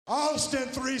Austin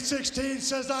 316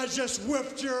 says I just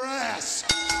whipped your ass.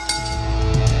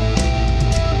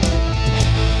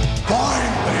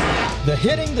 Finally. The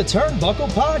Hitting the Turnbuckle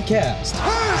Podcast.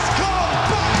 Who's come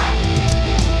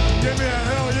back? Give me a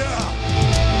hell yeah.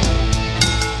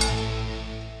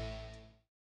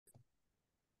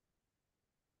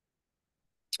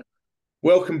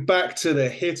 Welcome back to the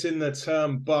Hitting the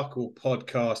Turnbuckle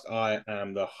podcast. I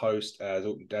am the host, as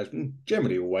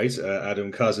generally always,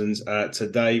 Adam Cousins.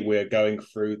 Today we're going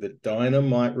through the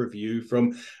Dynamite review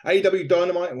from AEW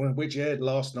Dynamite, which aired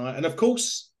last night. And of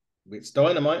course, it's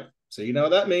Dynamite, so you know what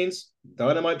that means.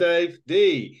 Dynamite Dave,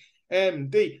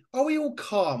 DMD. Are we all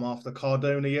calm after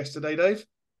Cardona yesterday, Dave?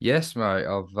 Yes, mate.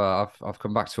 I've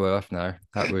come back to earth now.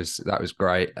 That was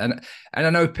great, and I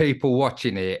know people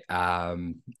watching it,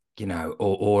 you know,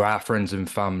 or our friends and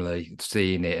family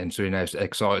seeing it and seeing how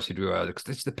excited we were, because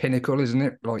it's the pinnacle, isn't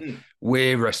it? Like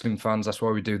we're wrestling fans. That's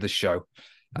why we do the show.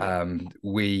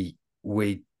 We're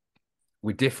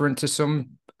different to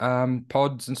some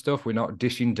pods and stuff. We're not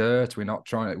dishing dirt. We're not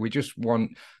trying. We just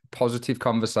want positive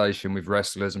conversation with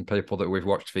wrestlers and people that we've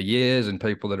watched for years and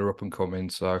people that are up and coming.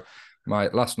 So,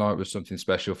 mate, last night was something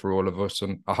special for all of us,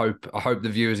 and I hope the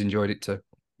viewers enjoyed it too.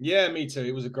 Yeah, me too.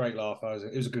 It was a great laugh.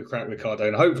 It was a good crack with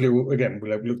Cardona. Hopefully, we'll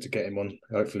look to get him on,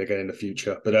 hopefully again in the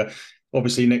future. But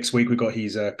obviously next week we've got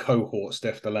his cohort,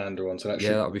 Steph DeLander, on. So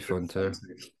that'll be fun too.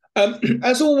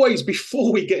 As always,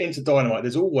 before we get into Dynamite,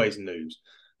 there's always news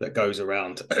that goes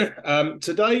around.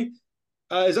 Today,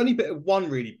 there's only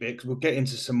one really bit, because we'll get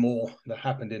into some more that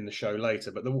happened in the show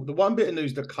later. But the one bit of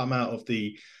news that come out of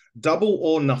the Double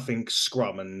or Nothing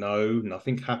scrum, and no,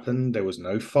 nothing happened. There was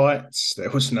no fights.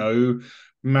 There was no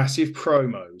massive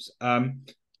promos.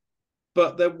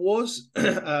 But there was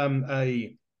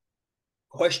a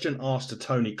question asked to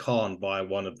Tony Khan by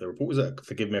one of the reporters.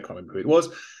 Forgive me, I can't remember who it was.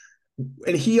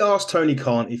 And he asked Tony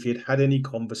Khan if he had any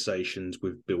conversations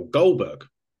with Bill Goldberg.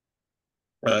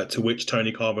 To which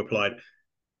Tony Khan replied,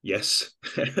 yes,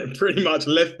 pretty much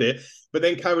left it, but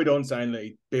then carried on saying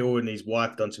that Bill and his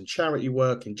wife done some charity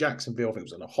work in Jacksonville. I think it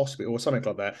was in a hospital or something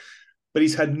like that. But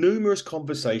he's had numerous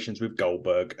conversations with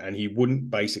Goldberg, and he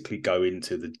wouldn't basically go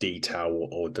into the detail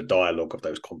or the dialogue of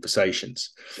those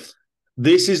conversations.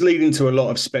 This is leading to a lot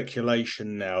of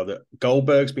speculation now that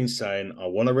Goldberg's been saying, I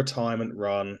want a retirement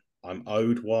run. I'm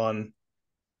owed one.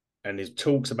 And his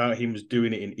talks about him was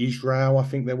doing it in Israel, I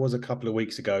think there was a couple of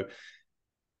weeks ago.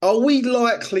 Are we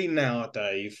likely now,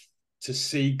 Dave, to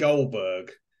see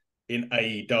Goldberg in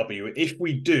AEW? If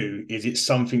we do, is it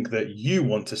something that you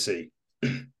want to see?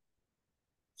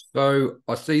 So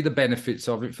I see the benefits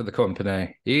of it for the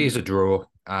company. He is a draw,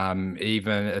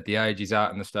 even at the age he's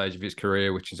at in the stage of his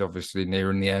career, which is obviously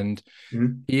nearing the end.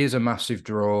 He is a massive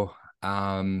draw,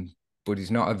 but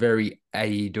he's not a very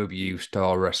AEW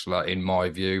style wrestler in my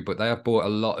view. But they have bought a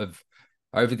lot of,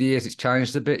 over the years, it's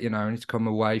changed a bit, you know, and it's come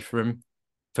away from,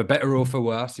 for better or for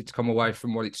worse, it's come away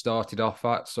from what it started off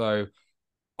at. So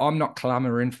I'm not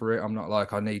clamoring for it. I'm not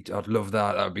like, I'd love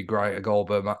that. That would be great, a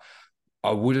Goldberg match. I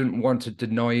wouldn't want to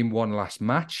deny him one last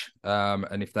match.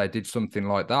 And if they did something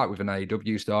like that with an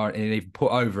AEW star and even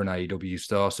put over an AEW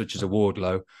star, such as a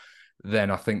Wardlow,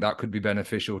 then I think that could be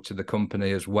beneficial to the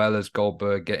company, as well as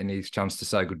Goldberg getting his chance to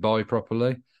say goodbye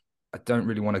properly. I don't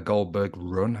really want a Goldberg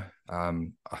run.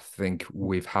 I think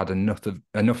we've had enough of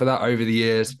that over the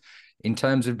years. In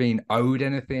terms of being owed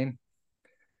anything,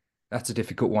 that's a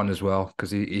difficult one as well,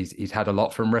 because he's had a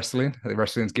lot from wrestling. The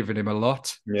wrestling's given him a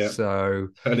lot. Yeah. So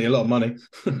only a lot of money.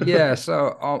 Yeah.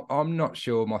 So I'm not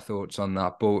sure my thoughts on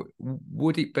that, but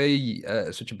would it be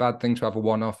such a bad thing to have a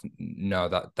one-off? No,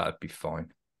 that'd be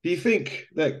fine. Do you think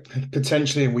that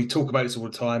potentially, and we talk about this all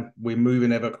the time, we're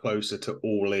moving ever closer to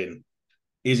All In?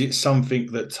 Is it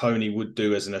something that Tony would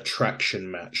do as an attraction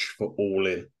match for All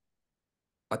In?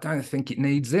 I don't think it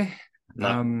needs it.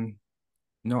 No.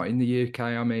 Not in the UK.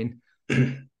 I mean,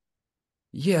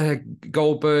 yeah,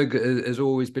 Goldberg has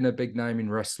always been a big name in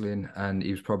wrestling, and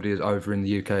he was probably as over in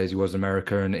the UK as he was in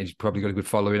America, and he's probably got a good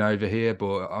following over here.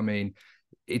 But I mean,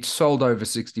 it's sold over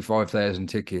 65,000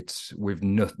 tickets with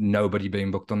nobody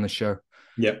being booked on the show.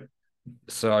 Yeah.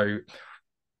 So,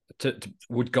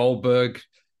 would Goldberg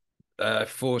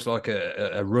force like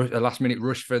a last minute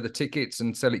rush for the tickets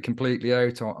and sell it completely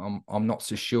out? I'm not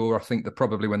so sure. I think that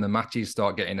probably when the matches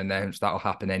start getting announced, that'll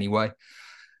happen anyway.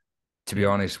 To be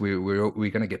honest, we're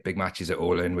going to get big matches at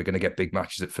All In. We're going to get big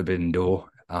matches at Forbidden Door.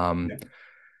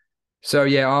 So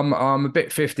yeah, I'm a bit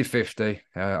 50-50.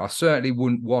 I certainly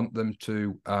wouldn't want them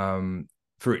to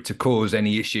for it to cause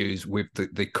any issues with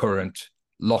the current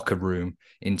locker room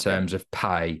in terms of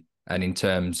pay and in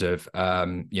terms of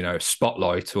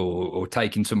spotlight or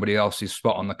taking somebody else's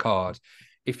spot on the card.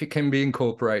 if it can be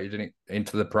incorporated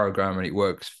into the program and it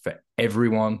works for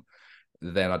everyone,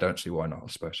 then I don't see why not, I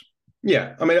suppose.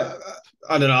 Yeah, I mean,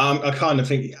 I don't know. I kind of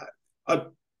think I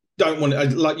don't want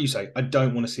to, like you say, I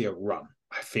don't want to see a run.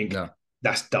 I think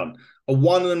that's done. A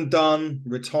one and done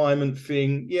retirement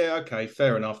thing. Yeah, okay,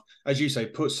 fair enough. As you say,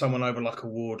 put someone over like a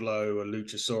Wardlow, a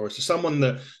Luchasaurus, someone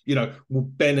that, will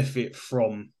benefit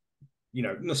from,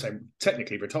 not saying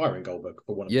technically retiring Goldberg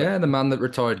for one of them. Yeah, the man that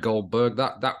retired Goldberg,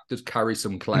 that does carry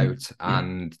some clout,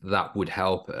 and that would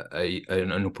help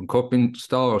an up and coming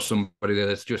star or somebody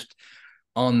that's just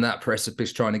on that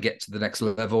precipice trying to get to the next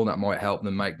level. That might help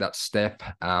them make that step.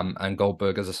 And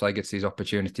Goldberg, as I say, gets his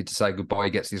opportunity to say goodbye.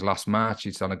 He gets his last match.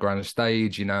 It's on a grand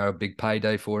stage, a big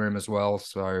payday for him as well.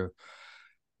 So,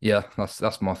 yeah,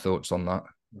 that's my thoughts on that.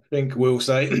 I think we'll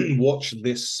say, watch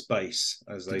this space,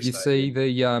 as they say. Did you see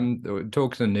the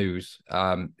talking of news?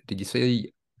 Did you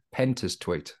see Penta's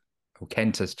tweet? Or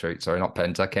Kenta's tweet? Sorry, not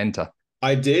Penta, Kenta.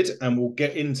 I did, and we'll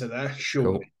get into that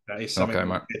shortly. Cool. That is something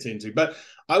we'll get into. But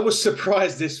I was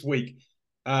surprised this week.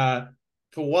 For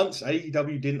once,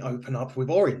 AEW didn't open up with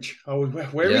Orange. I was,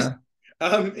 where is it?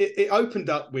 It opened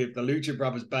up with the Lucha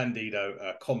Brothers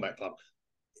Bandido Combat Club.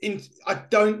 I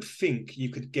don't think you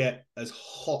could get as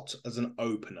hot as an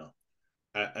opener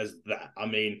as that. I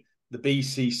mean, the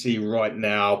BCC right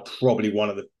now, probably one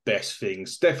of the best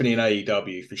things, definitely in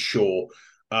AEW for sure.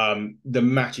 The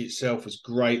match itself was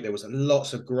great. There was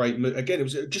lots of great again, it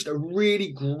was just a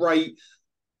really great,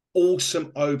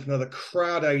 awesome opener. The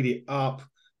crowd ate it up.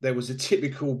 There was a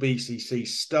typical BCC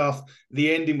stuff.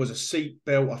 The ending was a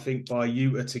seatbelt, I think, by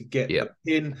Yuta to get the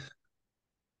pin.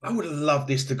 I would have loved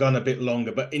this to go on a bit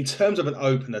longer, but in terms of an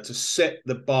opener to set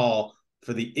the bar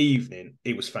for the evening,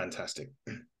 it was fantastic.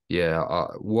 Yeah,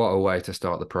 what a way to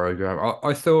start the program.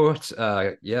 I thought,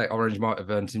 Orange might have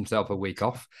earned himself a week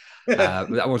off.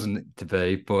 That wasn't to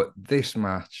be, but this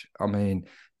match, I mean,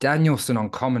 Danielson on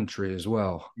commentary as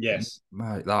well. Yes,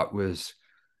 mate, that was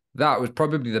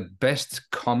probably the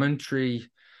best commentary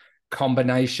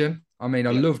combination. I mean,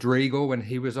 I loved Regal when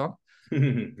he was on.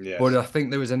 Yes. But I think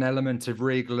there was an element of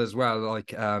Regal as well,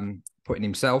 like putting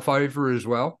himself over as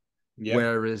well. Yep.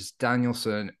 Whereas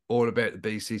Danielson, all about the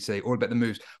BCC, all about the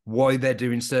moves, why they're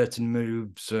doing certain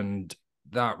moves, and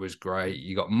that was great.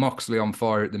 You got Moxley on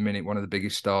fire at the minute, one of the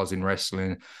biggest stars in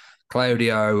wrestling.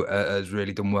 Claudio has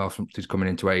really done well since he's coming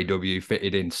into AEW,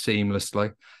 fitted in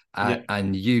seamlessly.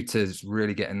 And Yuta's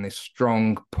really getting this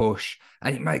strong push.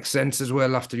 And it makes sense as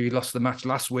well after he lost the match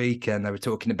last week and they were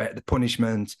talking about the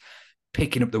punishment,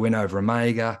 picking up the win over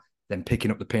Omega, then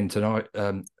picking up the pin tonight,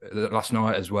 last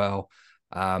night as well.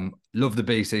 Love the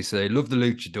BCC, love the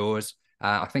Luchadors.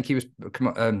 I think he was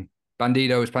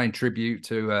Bandido was paying tribute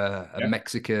to a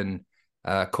Mexican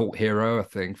cult hero, I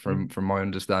think, from my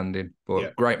understanding.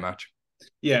 But great match.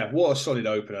 Yeah, what a solid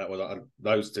opener that was.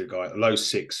 Those two guys, those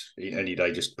six, any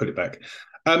day, just put it back.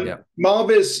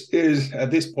 Marvez is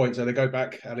at this point, so they go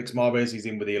back. Alex Marvez, he's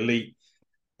in with the Elite.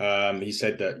 He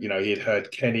said that, he had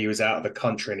heard Kenny was out of the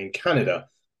country and in Canada.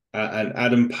 And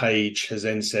Adam Page has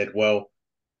then said, well,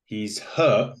 he's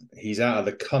hurt, he's out of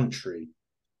the country,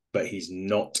 but he's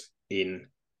not in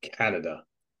Canada.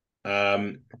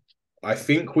 I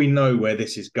think we know where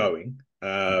this is going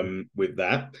with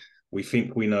that. We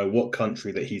think we know what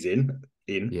country that he's in.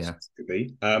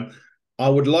 Specifically. I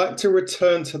would like to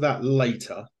return to that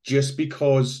later, just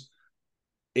because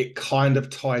it kind of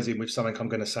ties in with something I'm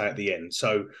going to say at the end.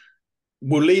 So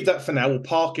we'll leave that for now. We'll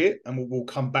park it and we'll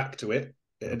come back to it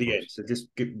at the end. So just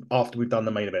after we've done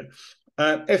the main event.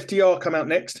 FTR come out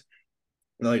next.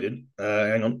 No, they didn't.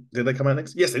 Hang on. Did they come out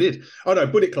next? Yes, they did. Oh, no.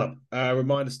 Bullet Club.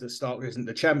 Remind us that Stark isn't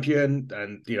the champion.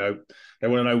 And, they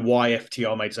want to know why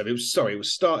FTR made so.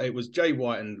 It was Jay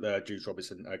White and Juice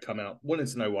Robinson come out. Wanted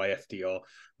to know why FTR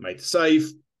made the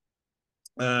save.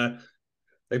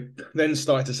 They then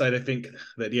started to say they think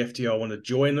that the FTR want to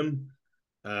join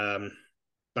them.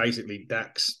 Basically,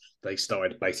 Dax, they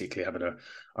started basically having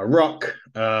a ruck.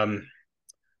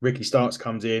 Ricky Starks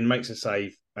comes in, makes a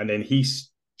save, and then he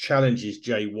challenges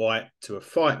Jay White to a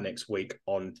fight next week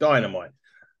on Dynamite.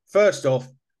 First off,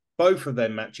 both of their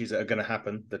matches that are going to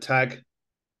happen, the tag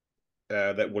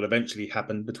that will eventually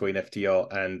happen between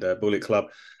FTR and Bullet Club,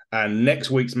 and next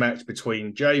week's match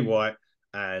between Jay White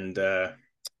and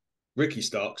Ricky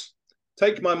Starks.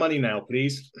 Take my money now,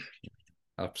 please.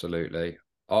 Absolutely.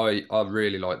 I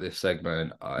really like this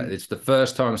segment. It's the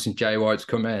first time since Jay White's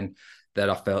come in that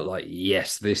I felt like,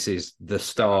 yes, this is the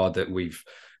star that we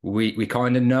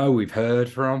kind of know, we've heard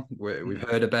from, we've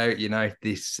heard about.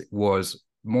 This was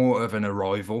more of an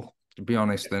arrival to be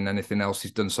honest, than anything else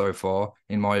he's done so far,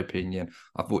 in my opinion.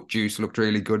 I thought Juice looked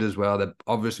really good as well. They're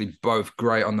obviously both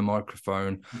great on the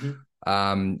microphone.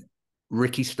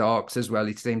 Ricky Starks as well.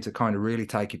 He seemed to kind of really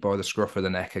take it by the scruff of the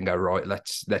neck and go, right,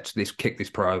 let's kick this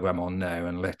program on now,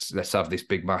 and let's have this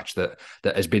big match that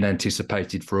has been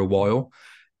anticipated for a while.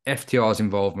 FTR's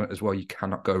involvement as well, you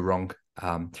cannot go wrong.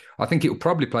 I think it will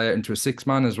probably play out into a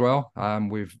 6-man as well,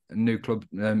 with new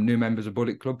new members of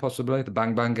Bullet Club, possibly the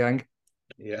Bang Bang Gang.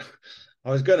 Yeah,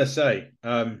 I was gonna say,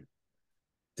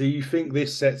 do you think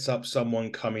this sets up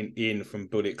someone coming in from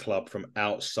Bullet Club from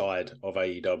outside of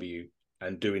AEW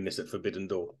and doing this at Forbidden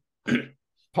Door?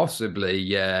 Possibly,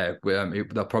 yeah.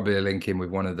 They'll probably link in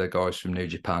with one of the guys from New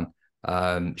Japan.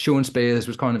 Sean Spears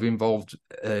was kind of involved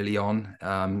early on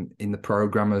in the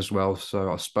program as well,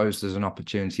 so I suppose there's an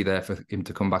opportunity there for him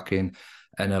to come back in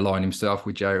and align himself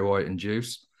with Jay White and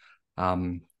Juice.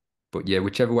 But yeah,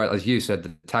 whichever way, as you said,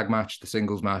 the tag match, the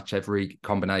singles match, every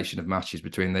combination of matches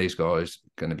between these guys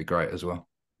going to be great as well.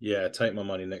 Yeah, take my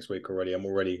money next week already. I'm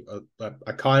already.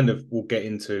 I kind of will get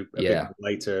into a bit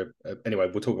later. Anyway,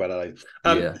 we'll talk about that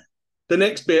later. The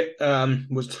next bit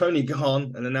was Tony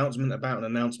Khan, an announcement about an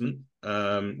announcement,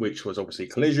 which was obviously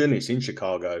Collision. It's in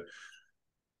Chicago.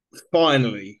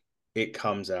 Finally, it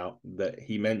comes out that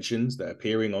he mentions that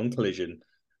appearing on Collision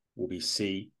will be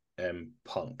CM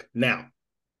Punk. Now,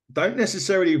 don't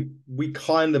necessarily. We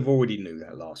kind of already knew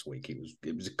that last week.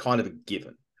 It was kind of a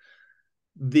given.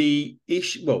 The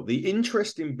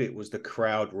interesting bit was the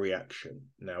crowd reaction.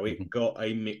 Now, it got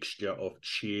a mixture of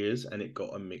cheers and it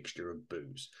got a mixture of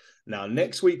boos. Now,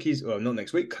 next week not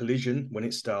next week, Collision, when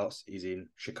it starts, is in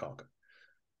Chicago.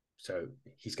 So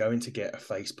he's going to get a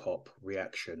face pop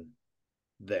reaction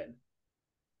then.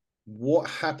 What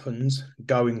happens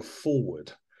going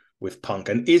forward with Punk?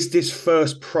 And is this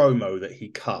first promo that he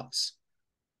cuts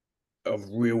of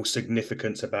real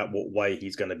significance about what way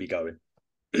he's going to be going?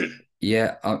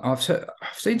 Yeah, I've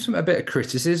seen a bit of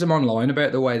criticism online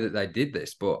about the way that they did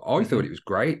this, but I thought it was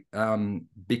great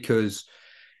because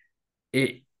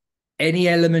any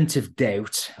element of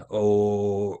doubt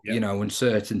or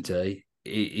uncertainty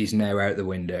is now out the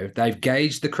window. They've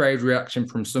gauged the crowd reaction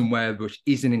from somewhere which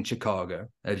isn't in Chicago.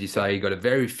 As you say, you got a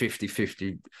very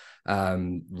 50-50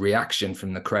 reaction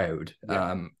from the crowd.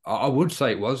 I would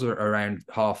say it was around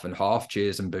half and half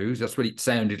cheers and boos. That's what it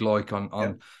sounded like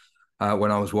on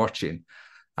when I was watching.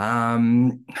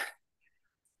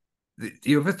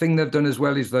 The other thing they've done as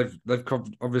well is they've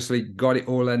obviously got it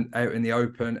all out in the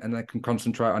open and they can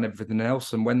concentrate on everything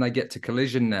else. And when they get to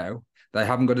Collision now, they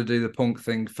haven't got to do the Punk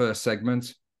thing first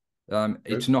segment.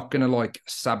 It's not going to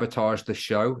sabotage the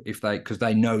show because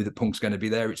they know that Punk's going to be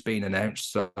there. It's been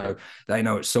announced, so they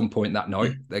know at some point that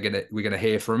night we're gonna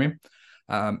hear from him.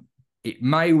 It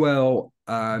may alter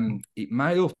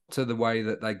the way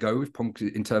that they go with Punk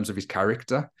in terms of his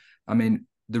character. I mean,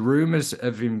 the rumors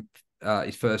of him,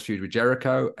 his first feud with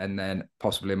Jericho and then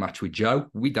possibly a match with Joe,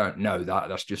 we don't know that.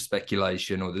 That's just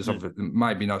speculation, or there's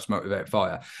maybe no smoke without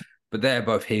fire. But they're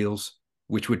both heels,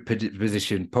 which would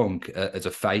position Punk as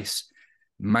a face.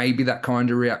 Maybe that kind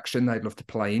of reaction, they'd love to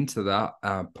play into that.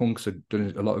 Punk's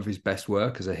done a lot of his best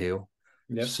work as a heel.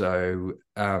 Yep. So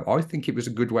I think it was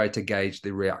a good way to gauge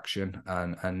the reaction,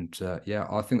 and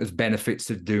I think there's benefits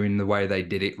to doing the way they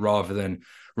did it rather than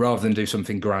do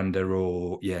something grander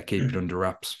or keep it under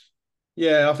wraps.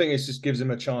 Yeah, I think it just gives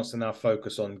them a chance to now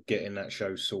focus on getting that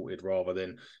show sorted rather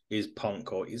than is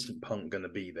Punk or isn't Punk going to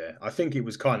be there. I think it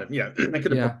was kind of they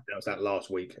could have announced that last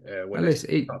week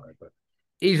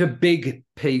he's a big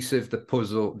piece of the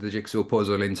puzzle, the jigsaw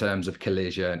puzzle, in terms of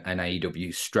Collision and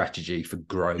AEW's strategy for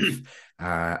growth,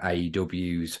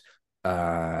 AEW's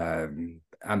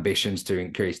ambitions to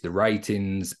increase the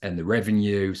ratings and the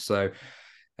revenue. So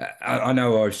I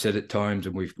know I've said at times,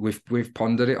 and we've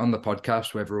pondered it on the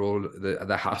podcast, whether all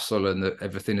the hassle and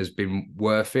everything has been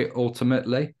worth it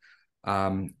ultimately.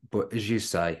 But as you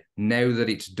say, now that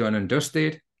it's done and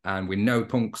dusted, and we know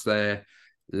Punk's there,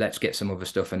 let's get some other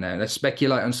stuff in there. Let's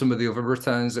speculate on some of the other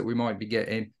returns that we might be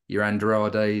getting. Your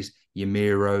Andrades, your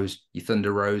Miros, your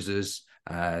Thunder Roses,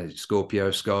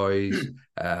 Scorpio Skies.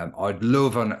 I'd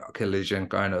love on Collision,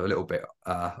 going a little bit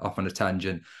off on a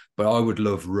tangent, but I would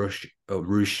love Rush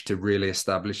to really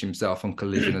establish himself on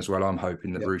Collision as well. I'm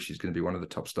hoping that Rush is going to be one of the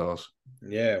top stars.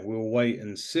 Yeah, we'll wait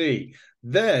and see.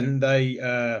 Then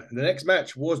the next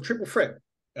match was Triple Threat.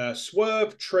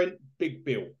 Swerve, Trent, Big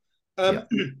Bill. Thought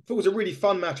it was a really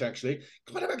fun match, actually.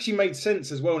 Kind of actually made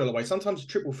sense as well in a way. Sometimes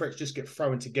triple threats just get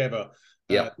thrown together.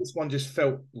 This one just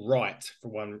felt right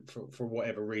for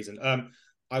whatever reason.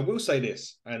 I will say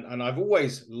this, and I've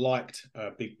always liked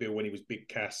Big Bill when he was Big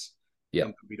Cass. Yeah.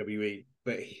 in WWE,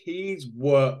 but his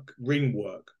ring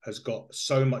work, has got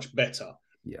so much better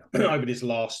over this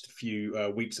last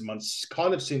few weeks and months,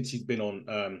 kind of since he's been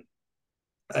on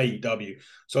AEW.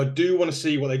 So I do want to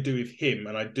see what they do with him,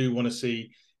 and I do want to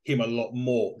see him a lot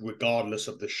more, regardless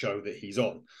of the show that he's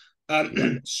on.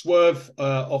 Swerve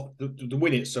off the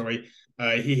win it, sorry.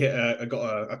 He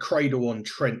got a cradle on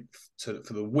Trent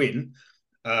for the win.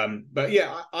 But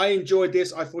yeah, I enjoyed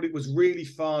this. I thought it was really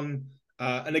fun.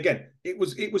 And again, it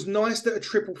was nice that a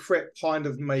triple threat kind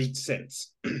of made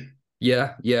sense.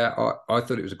 Yeah. I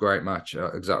thought it was a great match,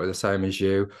 exactly the same as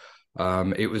you.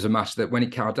 It was a match that when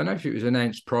it came, I don't know if it was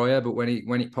announced prior, but when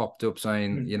it popped up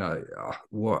saying,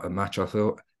 what a match, I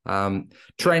thought.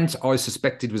 Trent, I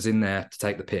suspected, was in there to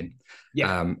take the pin.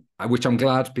 Yeah. Which I'm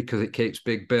glad, because it keeps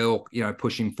Big Bill,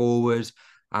 pushing forward.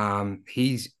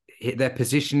 They're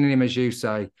positioning him, as you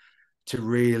say, to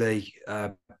really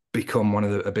become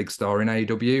a big star in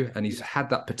AEW, and he's had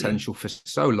that potential for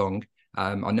so long.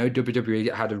 I know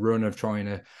WWE had a run of trying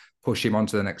to push him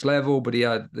onto the next level, but he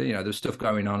had, there's stuff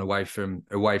going on away from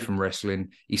wrestling.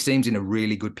 He seems in a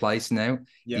really good place now.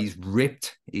 Yep. He's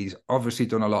ripped. He's obviously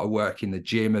done a lot of work in the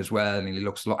gym as well, and he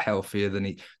looks a lot healthier than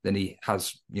he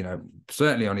has,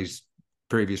 certainly on his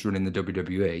previous run in the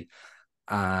WWE.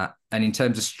 And in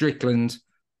terms of Strickland,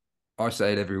 I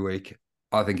say it every week,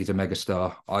 I think he's a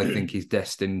megastar. I think he's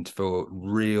destined for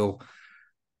real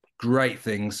great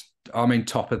things. I mean,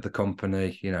 top of the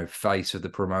company, face of the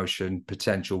promotion,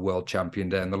 potential world champion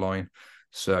down the line.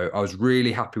 So I was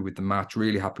really happy with the match,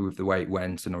 really happy with the way it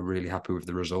went, and I'm really happy with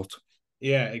the result.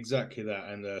 Yeah, exactly that.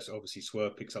 And so obviously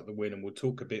Swerve picks up the win, and we'll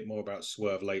talk a bit more about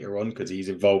Swerve later on, because he's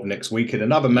involved next week in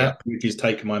another match, which is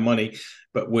taking my money,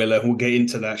 but we'll get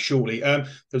into that shortly.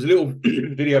 There's a little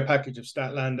video package of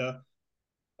Statlander.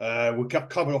 We'll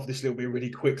cover off this little bit really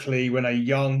quickly. Renee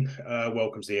Young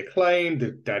welcomes the Acclaim.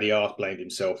 The Daddy Arse blamed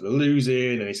himself for the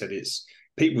losing, and he said it's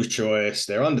people's choice.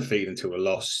 They're undefeated until a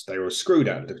loss. They were screwed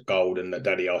out of the gold, and that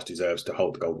Daddy Arse deserves to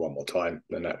hold the gold one more time.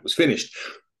 And that was finished.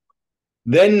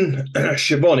 Then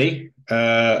Schiavone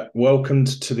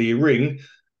welcomed to the ring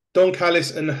Don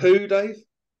Callis and who, Dave?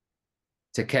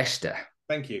 Takeshita.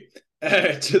 Thank you.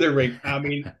 To the ring. I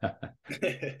mean,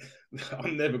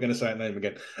 I'm never going to say that name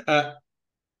again.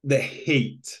 The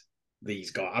heat, these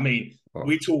guys. I mean,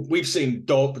 we've seen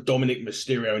Dominic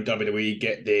Mysterio and WWE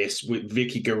get this. With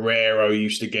Vicky Guerrero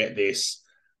used to get this.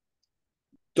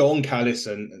 Don Callis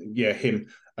and him.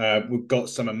 We've got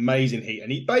some amazing heat,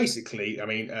 and he basically, I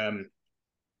mean,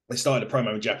 they started a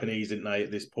promo in Japanese, didn't they?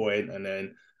 At this point, and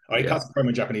then he cut the promo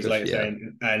in Japanese later,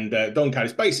 saying, and Don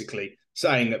Callis basically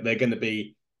saying that they're going to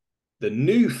be the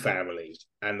new family,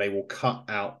 and they will cut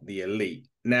out the elite.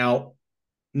 Now,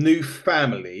 new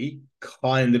family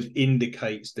kind of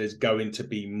indicates there's going to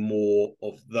be more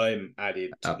of them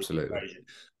added to the equation.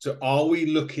 So are we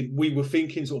looking, we were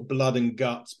thinking sort of blood and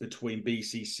guts between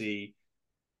BCC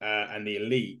and the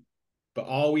elite, but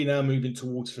are we now moving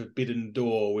towards Forbidden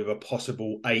Door with a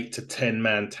possible 8 to 10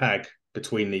 man tag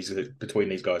between these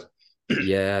guys?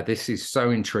 Yeah, this is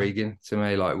so intriguing to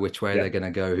me, like which way they're going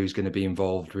to go, who's going to be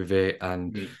involved with it.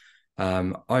 And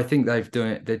I think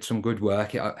did some good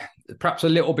work. Perhaps a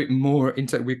little bit more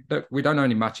into, we don't know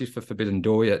any matches for Forbidden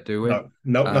Door yet, do we?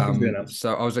 No, nothing's been announced.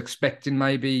 So I was expecting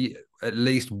maybe at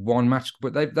least one match,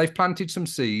 but they've planted some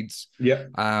seeds. Yeah.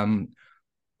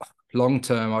 Long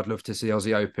term, I'd love to see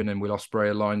Aussie Open and Will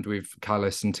Ospreay aligned with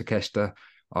Callis and Takeshita.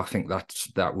 I think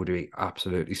that would be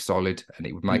absolutely solid, and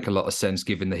it would make a lot of sense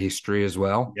given the history as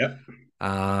well. Yeah.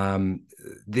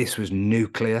 This was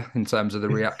nuclear in terms of the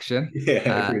reaction.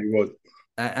 Yeah, it really was.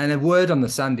 And a word on the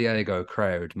San Diego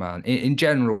crowd, man. In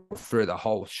general, through the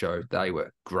whole show, they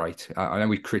were great. I know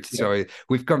we criticized.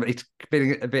 It's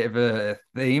been a bit of a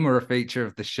theme or a feature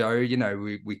of the show,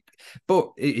 but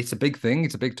it's a big thing.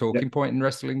 It's a big talking point in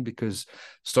wrestling, because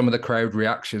some of the crowd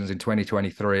reactions in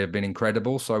 2023 have been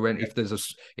incredible. So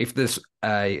if there's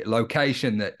a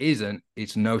location that isn't,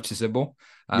 it's noticeable.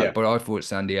 But I thought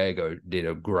San Diego did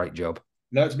a great job.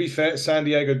 No, to be fair, San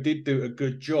Diego did do a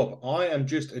good job. I am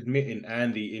just admitting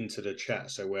Andy into the chat.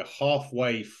 So we're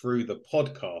halfway through the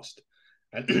podcast.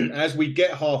 And as we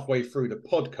get halfway through the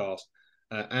podcast,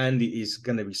 Andy is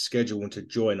going to be scheduled to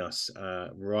join us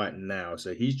right now.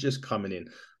 So he's just coming in.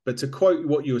 But to quote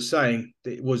what you were saying,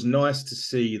 it was nice to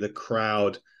see the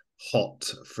crowd hot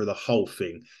for the whole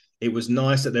thing. It was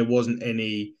nice that there wasn't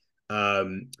any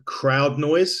crowd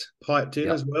noise piped in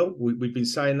as well. We've been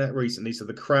saying that recently, so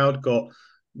the crowd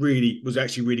was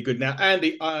actually really good. Now,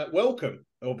 Andy, welcome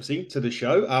obviously to the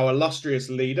show. Our illustrious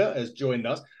leader has joined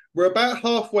us. We're about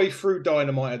halfway through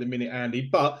Dynamite at the minute, Andy,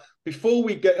 but before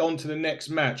we get on to the next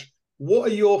match,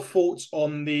 What are your thoughts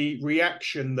on the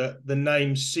reaction that the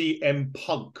name CM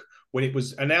Punk, when it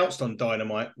was announced on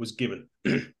Dynamite, was given?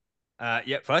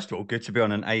 Yeah, first of all, good to be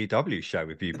on an AEW show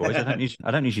with you boys. I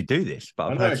don't usually do this,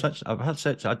 but I've had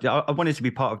such. I wanted to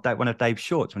be part of one of Dave's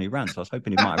shorts when he ran, so I was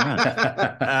hoping he might have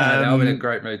ran. I'm in a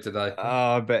great mood today.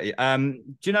 Oh, I bet you. Do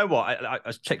you know what? I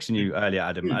was texting you earlier,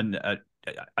 Adam, and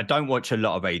I don't watch a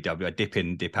lot of AEW. I dip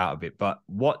in, dip out of it. But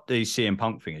what the CM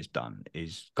Punk thing has done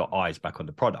is got eyes back on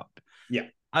the product. Yeah.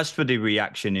 As for the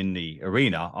reaction in the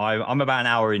arena, I'm about an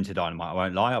hour into Dynamite. I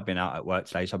won't lie. I've been out at work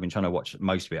today, so I've been trying to watch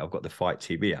most of it. I've got the Fight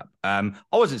TV app. I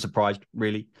wasn't surprised,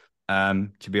 really.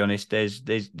 To be honest, there's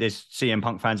CM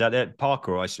Punk fans out there.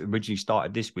 Parker, I originally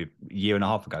started this with a year and a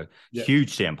half ago. Yeah.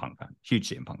 Huge CM Punk fan.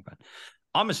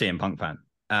 I'm a CM Punk fan.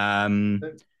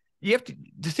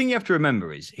 The thing you have to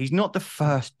remember is he's not the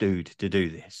first dude to do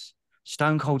this.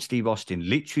 Stone Cold Steve Austin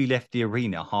literally left the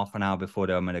arena half an hour before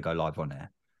they were going to go live on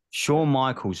air. Shawn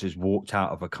Michaels has walked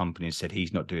out of a company and said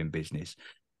he's not doing business.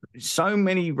 So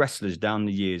many wrestlers down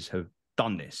the years have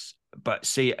done this. But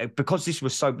see, because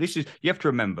you have to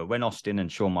remember when Austin and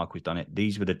Shawn Michaels done it,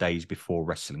 these were the days before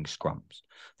wrestling scrums.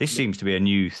 This seems to be a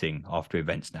new thing after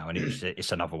events now. And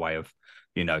it's another way of,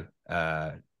 in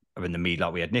the media,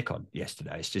 like we had Nick on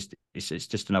yesterday. It's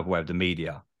just another way of the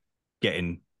media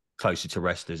getting closer to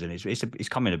wrestlers. And it's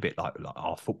coming a bit like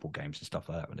our football games and stuff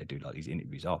like that when they do like these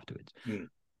interviews afterwards.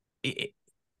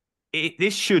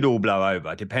 This should all blow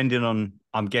over, depending on.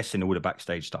 I'm guessing all the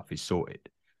backstage stuff is sorted.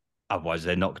 Otherwise,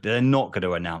 they're not going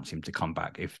to announce him to come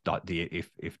back if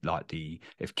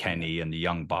Kenny and the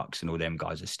Young Bucks and all them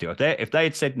guys are still. If they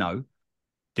had said no,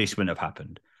 this wouldn't have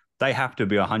happened. They have to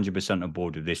be 100% on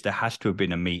board with this. There has to have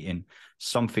been a meeting,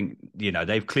 something.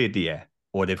 They've cleared the air,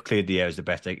 or they've cleared the air as the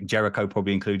best. Jericho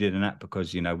probably included in that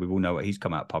because we all know what he's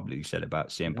come out publicly said about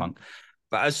CM Punk.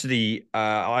 But as to the,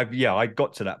 I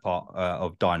got to that part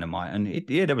of Dynamite, and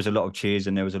there was a lot of cheers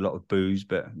and there was a lot of boos,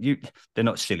 but they're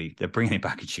not silly. They're bringing it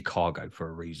back in Chicago for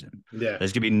a reason. Yeah,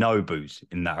 there's going to be no boos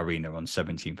in that arena on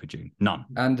 17th of June. None.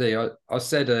 Andy, I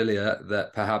said earlier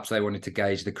that perhaps they wanted to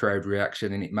gauge the crowd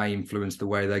reaction, and it may influence the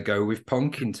way they go with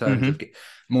Punk in terms of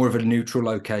more of a neutral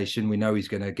location. We know he's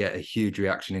going to get a huge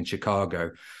reaction in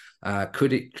Chicago.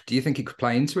 Do you think it could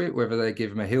play into it, whether they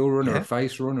give him a heel run or a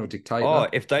face run or dictate? Oh,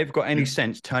 if they've got any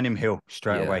sense, turn him heel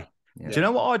straight away. Yeah. Do you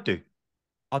know what I'd do?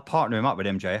 I'd partner him up with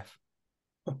MJF.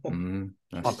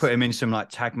 I'd put him in some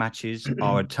tag matches.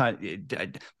 I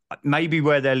would maybe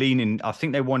where they're leaning. I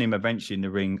think they want him eventually in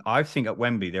the ring. I think at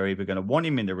Wembley they're either going to want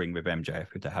him in the ring with MJF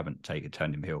if they haven't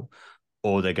turned him heel,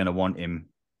 or they're going to want him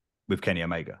with Kenny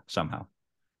Omega somehow.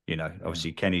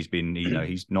 Obviously Kenny's been,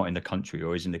 he's not in the country,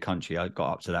 or is in the country. I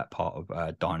got up to that part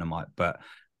of Dynamite, but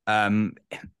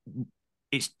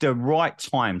it's the right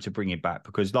time to bring it back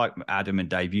because, like Adam and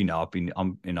Dave,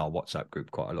 I'm in our WhatsApp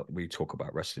group quite a lot. We talk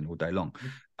about wrestling all day long.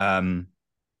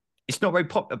 It's not very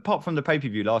apart from the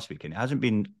pay-per-view last weekend. It hasn't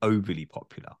been overly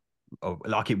popular,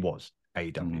 like it was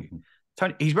AEW.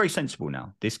 Tony, he's very sensible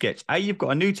now. This gets A, you've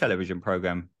got a new television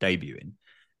program debuting,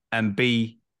 and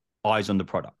B, eyes on the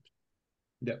product.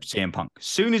 Yep. CM Punk. As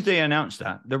soon as they announce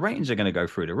that, the ratings are going to go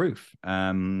through the roof.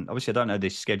 Obviously, I don't know the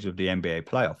schedule of the NBA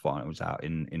playoff finals out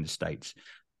in the States.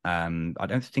 I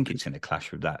don't think it's going to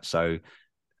clash with that. So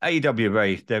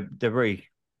AEW they're very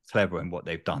clever in what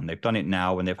they've done. They've done it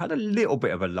now, and they've had a little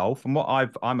bit of a lull. From what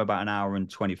I'm about an hour and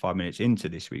 25 minutes into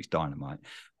this week's Dynamite.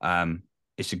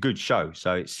 It's a good show,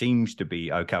 so it seems to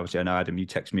be okay. Obviously, I know, Adam, you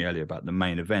texted me earlier about the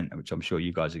main event, which I'm sure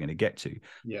you guys are going to get to.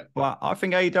 Yeah. But I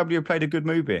think AEW played a good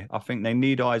move here. I think they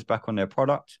need eyes back on their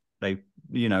product. They've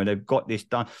got this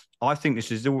done. I think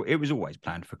it was always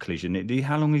planned for Collision.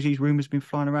 How long has these rumors been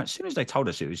flying around? As soon as they told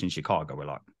us it was in Chicago, we're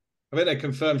like, I think they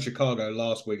confirmed Chicago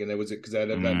last week, and there was because they had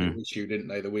that big issue, didn't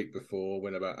they, the week before,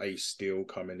 when about Ace Steel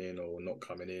coming in or not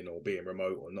coming in, or being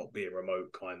remote or not being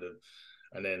remote, kind of,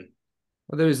 and then.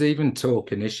 Well, there was even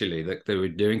talk initially that they were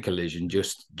doing Collision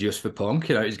just for Punk.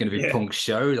 It was going to be Punk's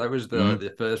show. That was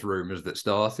the first rumours that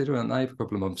started, weren't they, a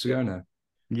couple of months ago now?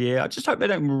 Yeah, I just hope they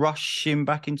don't rush him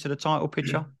back into the title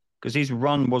picture because his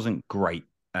run wasn't great.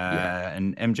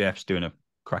 And MJF's doing a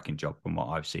cracking job from what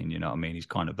I've seen. You know what I mean? He's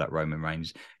kind of that Roman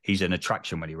Reigns. He's an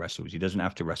attraction when he wrestles. He doesn't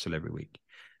have to wrestle every week.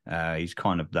 He's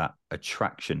kind of that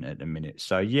attraction at the minute.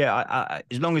 So, yeah,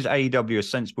 as long as AEW is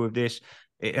sensible with this,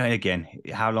 again,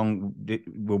 how long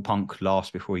will Punk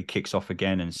last before he kicks off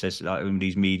again and says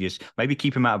these medias? Maybe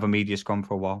keep him out of a media scrum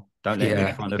for a while. Don't let him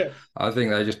in front of. I think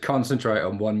they just concentrate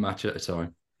on one match at a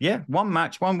time. Yeah, one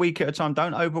match, 1 week at a time.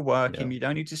 Don't overwork him. You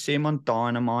don't need to see him on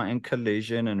Dynamite and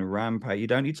Collision and Rampage. You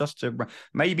don't need us to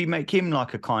maybe make him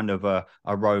like a kind of a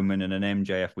Roman and an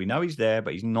MJF. We know he's there,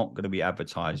 but he's not going to be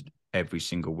advertised every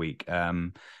single week.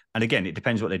 And again, it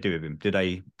depends what they do with him.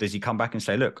 Does he come back and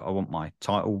say, look, I want my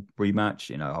title rematch?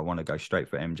 You know, I want to go straight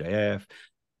for MJF.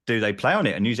 Do they play on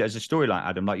it and use it as a storyline,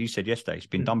 Adam? Like you said yesterday, it's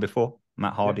been done before.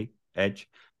 Matt Hardy, Edge.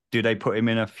 Do they put him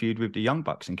in a feud with the Young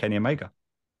Bucks and Kenny Omega?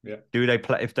 Yeah. Do they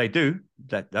play? If they do,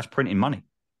 that's printing money.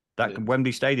 That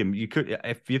Wembley Stadium, you could,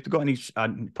 if you've got any,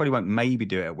 probably won't maybe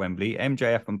do it at Wembley.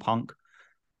 MJF and Punk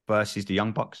versus the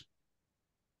Young Bucks.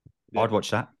 Yeah. I'd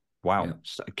watch that. Wow.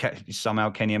 Yeah. Somehow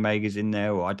Kenny Omega's in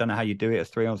there, or I don't know how you do it,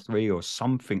 a 3-on-3 or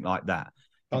something like that.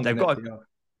 Punk they've got, FTR.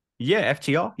 Yeah,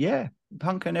 FTR, yeah,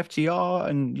 Punk and FTR,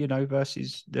 and you know,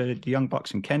 versus the Young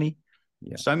Bucks and Kenny.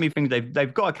 Yeah. So many things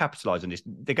they've got to capitalize on this.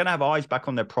 They're going to have eyes back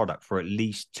on their product for at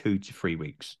least 2 to 3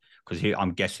 weeks because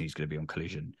I'm guessing he's going to be on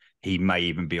Collision. He may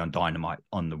even be on Dynamite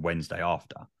on the Wednesday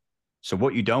after. So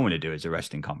what you don't want to do as a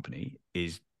wrestling company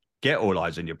is get all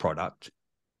eyes on your product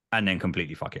and then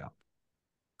completely fuck it up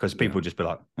because people just be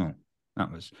like, oh,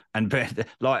 that was. And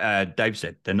like Dave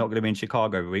said, they're not going to be in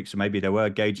Chicago every week, so maybe they were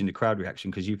gauging the crowd reaction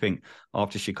because you think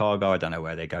after Chicago, I don't know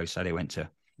where they go, so they went to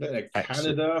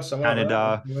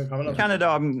Canada,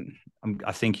 Canada.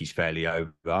 I think he's fairly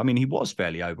over. I mean, he was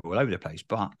fairly over all over the place,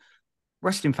 but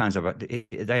wrestling fans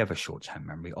they have a short-term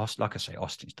memory. Like I say,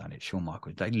 Austin's done it. Shawn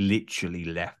Michaels, they literally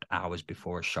left hours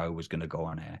before a show was going to go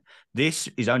on air. This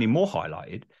is only more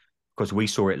highlighted because we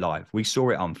saw it live. We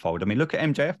saw it unfold. I mean, look at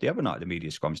MJF the other night at the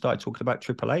media scrum. Started talking about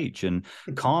Triple H and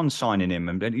Khan signing him,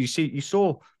 and you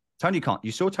saw Tony Khan.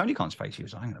 You saw Tony Khan's face. He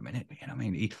was like, hang on a minute. You know, I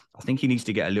mean, I think he needs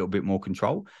to get a little bit more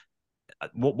control.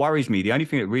 What worries me, the only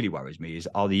thing that really worries me is,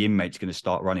 are the inmates going to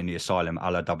start running the asylum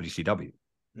a la WCW?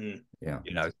 Yeah,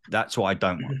 you know, that's what I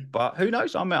don't want. But who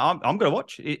knows? I'm going to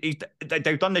watch.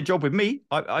 They've done their job with me.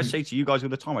 I say to you guys all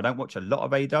the time, I don't watch a lot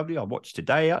of AEW. I watch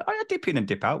today. I dip in and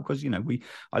dip out because, you know,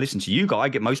 I listen to you guys. I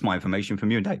get most of my information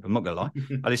from you and Dave. I'm not going to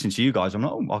lie. I listen to you guys. I'm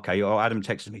like, oh, okay. Or Adam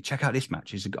texts me, check out this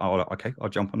match. Okay, I'll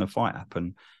jump on the Fight app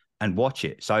and watch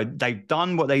it. So they've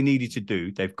done what they needed to do.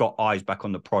 They've got eyes back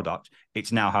on the product.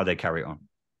 It's now how they carry it on.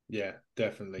 Yeah,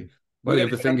 definitely. Well, the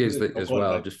other thing is that as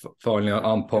well, just finally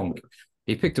on Punk,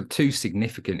 he picked up 2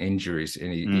 significant injuries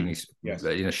in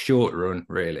a short run,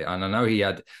 really. And I know he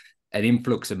had an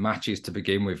influx of matches to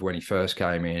begin with when he first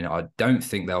came in. I don't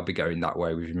think they'll be going that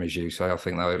way with him as you say. I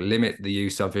think they'll limit the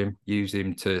use of him, use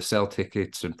him to sell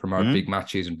tickets and promote big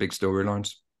matches and big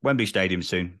storylines. Wembley Stadium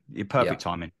soon. Perfect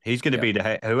timing. He's going to be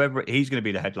he's going to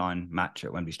be the headline match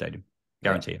at Wembley Stadium.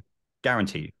 Guarantee you.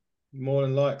 Guarantee you. More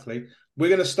than likely. We're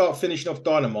going to start finishing off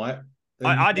Dynamite.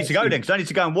 I need to go then because I need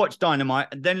to go and watch Dynamite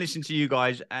and then listen to you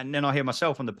guys and then I'll hear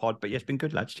myself on the pod. But yeah, it's been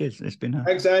good, lads. Cheers. It's been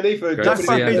thanks, Andy, for Thanks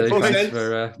for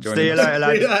joining. See you later,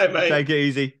 lads. See you later, mate. Take it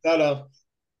easy. Ta-da.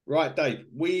 Right, Dave.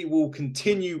 We will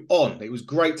continue on. It was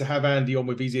great to have Andy on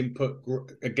with his input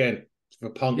again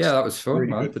for Punk. Yeah, that was fun, really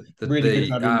man. Really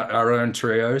good our own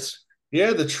trios.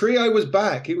 Yeah, the trio was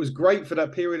back. It was great for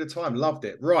that period of time. Loved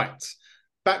it. Right.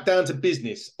 Back down to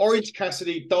business. Orange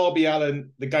Cassidy, Darby Allin,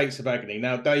 the Gates of Agony.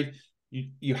 Now, Dave,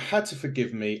 you had to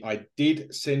forgive me. I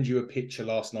did send you a picture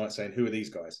last night saying, who are these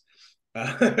guys?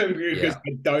 Because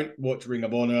I don't watch Ring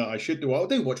of Honor. I should do. I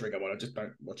do watch Ring of Honor. I just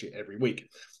don't watch it every week.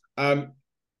 So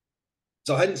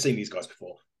I hadn't seen these guys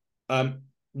before.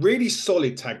 Really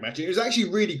solid tag match. It was actually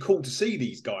really cool to see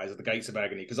these guys at the Gates of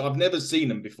Agony because I've never seen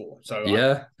them before. So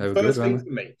first thing for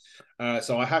me.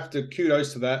 So I have to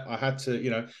kudos to that. I had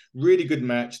to, really good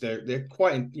match. They're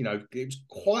quite, it was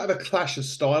quite of a clash of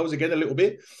styles again a little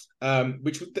bit, and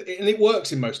it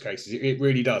works in most cases. It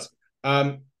really does.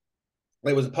 There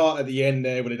was a part at the end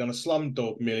there where they'd done a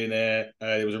Slumdog Millionaire.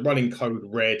 There was a running code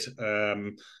red.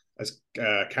 As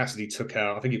Cassidy took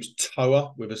out, I think it was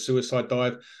Toa with a suicide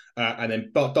dive, and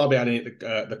then Darby Allin hit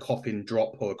the coffin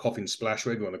drop or the coffin splash,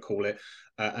 whatever you want to call it,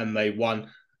 and they won.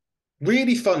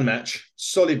 Really fun match,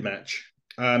 solid match.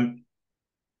 I'm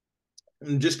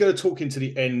just going to talk into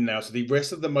the end now. So the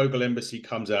rest of the Mogul Embassy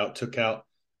comes out, took out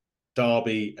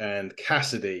Darby and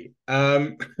Cassidy.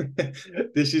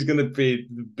 This is going to be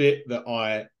the bit that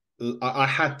I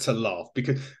had to laugh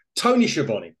because Tony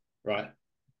Schiavone, right?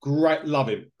 Great, love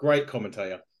him, great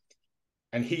commentator.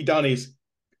 And he done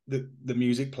the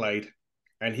music played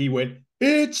and he went,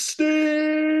 "It's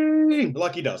Sting,"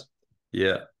 like he does.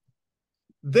 Yeah.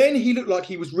 Then he looked like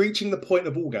he was reaching the point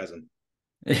of orgasm.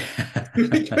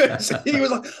 Because he was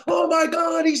like, "Oh my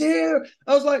God, he's here."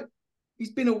 I was like,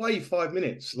 he's been away 5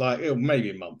 minutes, like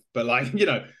maybe a month, but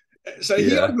so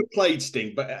he overplayed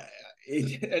Sting, but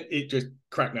it just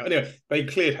cracked me out. Anyway, they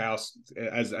cleared house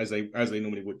as they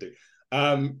normally would do.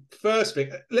 First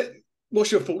thing,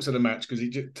 what's your thoughts on the match? Because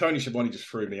Tony Schiavone just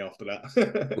threw me after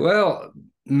that. Well,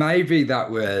 maybe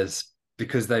that was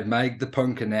because they'd made the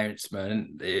Punk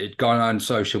announcement, it had gone on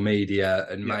social media,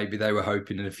 and Yeah. maybe they were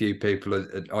hoping that a few people,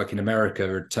 like in America,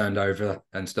 had turned over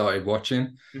and started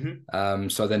watching.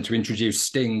 So then to introduce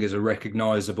Sting as a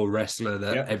recognizable wrestler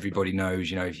that everybody knows,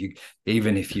 you know,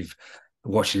 if you've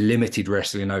watched limited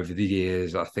wrestling over the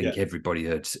years, I think everybody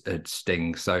had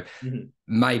Sting. So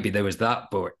maybe there was that,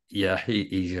 but yeah,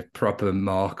 he's a proper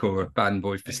mark or a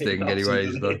fanboy for Sting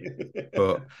anyways.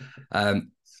 But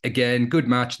again, good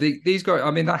match. These guys, I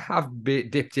mean, they have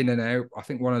dipped in and out. I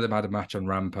think one of them had a match on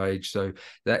Rampage, so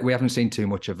we haven't seen too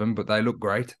much of them, but they look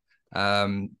great.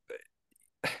 In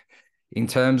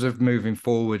terms of moving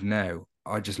forward now,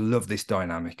 I just love this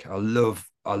dynamic. I love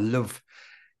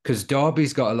because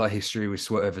Darby's got a lot of history with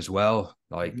Swerve as well.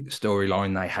 Like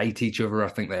storyline, they hate each other. I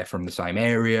think they're from the same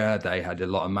area. They had a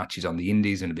lot of matches on the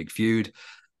Indies in a big feud.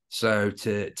 So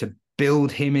to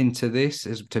build him into this,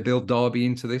 to build Darby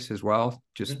into this as well,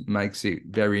 just makes it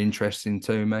very interesting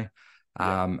to me.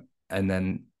 And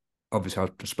then obviously, I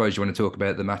suppose you want to talk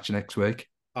about the match next week.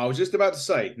 I was just about to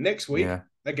say, next week,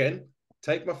 again,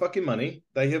 take my fucking money.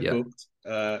 They have booked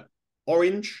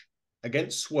Orange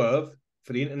against Swerve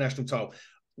for the international title.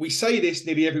 We say this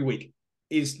nearly every week.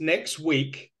 Is next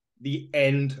week the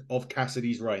end of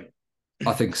Cassidy's reign?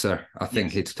 I think so. I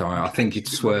think it's time. I think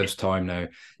it's Swerve's time now.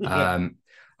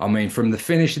 I mean, from the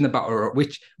finish in the battle,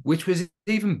 which was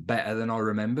even better than I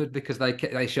remembered, because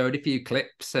they showed a few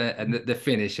clips and the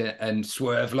finish and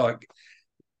Swerve like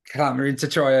clamoring to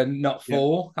try and not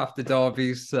fall after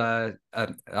Darby's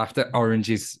after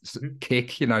Orange's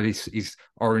kick, you know, his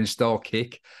Orange style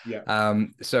kick.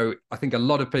 So I think a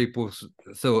lot of people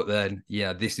thought then,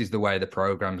 this is the way the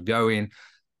program's going.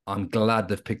 I'm glad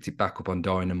they've picked it back up on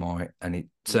Dynamite, and it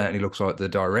certainly looks like the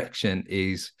direction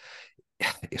is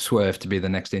Swerve to be the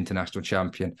next international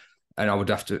champion. And I would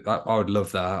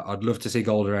love that. I'd love to see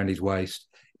gold around his waist.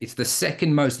 It's the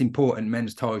second most important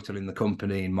men's title in the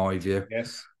company, in my view.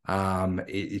 Yes.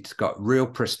 It's got real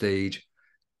prestige.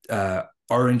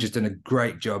 Orange has done a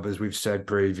great job, as we've said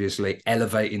previously,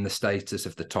 elevating the status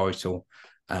of the title.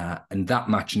 And that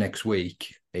match next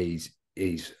week is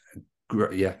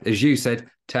great. Yeah, as you said,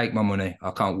 take my money.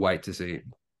 I can't wait to see it.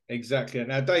 Exactly.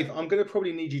 Now, Dave, I'm going to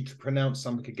probably need you to pronounce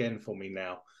something again for me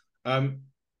now.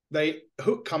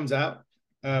 Hook comes out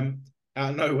of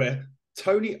nowhere.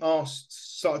 Tony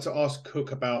started to ask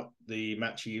Hook about the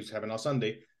match he was having on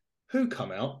Sunday. Who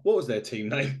come out? What was their team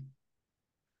name?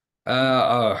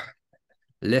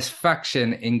 Les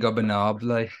Faction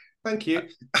Ingobernable. Thank you.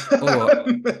 Or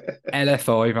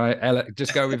LFI, mate.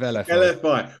 Just go with LFI.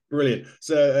 LFI, brilliant.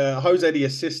 So Jose, the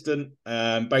assistant,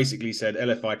 basically said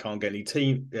LFI can't get any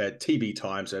TB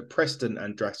time. So Preston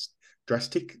and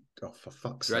Drastic. Oh, for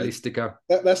fuck's sake.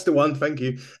 That's the one. Thank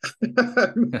you.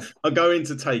 I'm going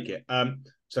to take it.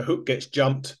 So Hook gets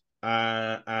jumped,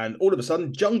 and all of a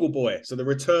sudden, Jungle Boy. So the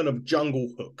return of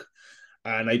Jungle Hook.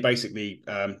 And they basically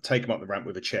take him up the ramp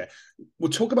with a chair.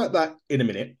 We'll talk about that in a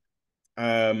minute.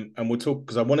 And we'll talk,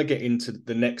 because I want to get into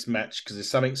the next match, because there's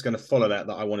something that's going to follow that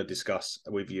I want to discuss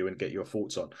with you and get your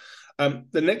thoughts on.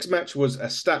 The next match was a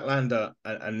Statlander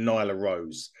and Nyla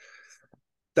Rose.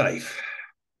 Dave,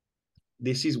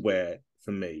 this is where,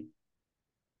 for me,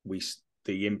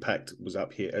 the Impact was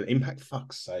up here. Impact,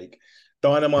 fuck's sake.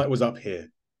 Dynamite was up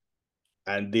here.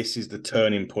 And this is the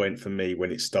turning point for me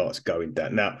when it starts going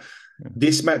down. Now,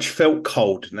 this match felt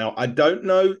cold. Now, I don't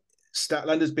know.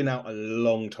 Statlander's been out a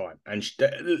long time, and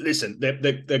listen,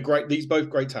 they're great. These both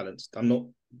great talents. I'm not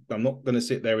going to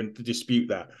sit there and dispute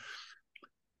that.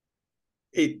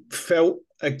 It felt,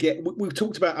 again, we've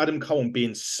talked about Adam Cole and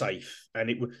being safe,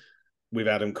 and with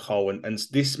Adam Cole and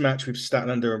this match with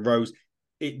Statlander and Rose,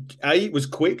 it was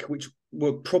quick, which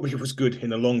probably was good in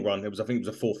the long run. I think it was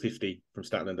a 450 from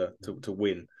Statlander to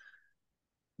win.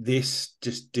 This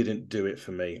just didn't do it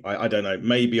for me. I don't know.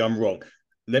 Maybe I'm wrong.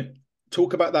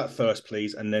 Talk about that first,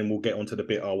 please, and then we'll get on to the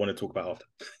bit I want to talk about after.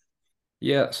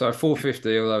 Yeah, so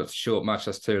 450, although it's a short match,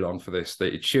 that's too long for this.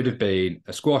 It should have been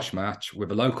a squash match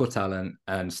with a local talent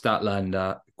and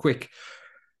Statlander, quick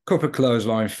couple of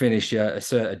clothesline finisher,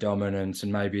 assert a dominance,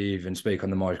 and maybe even speak on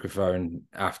the microphone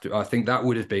after. I think that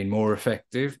would have been more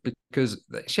effective, because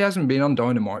she hasn't been on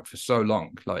Dynamite for so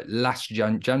long. Like last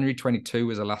January 22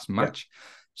 was the last match. Yeah.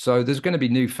 So there's going to be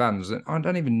new fans, and I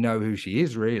don't even know who she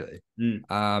is, really.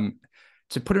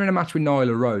 To put her in a match with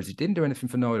Nyla Rose, it didn't do anything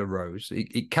for Nyla Rose.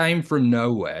 It came from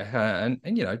nowhere.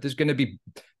 And you know, there's going to be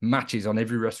matches on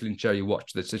every wrestling show you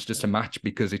watch that's just a match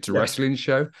because it's a wrestling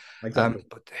show. Exactly.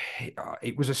 But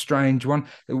it was a strange one.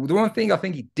 The one thing I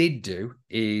think it did do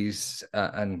is,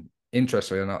 and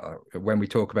interestingly, when we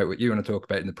talk about what you want to talk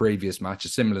about in the previous match, a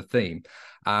similar theme,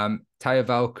 Taya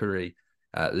Valkyrie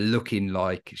looking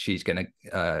like she's going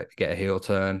to get a heel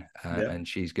turn and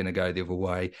she's going to go the other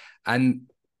way. And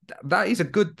that is a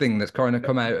good thing that's kind of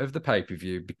come out of the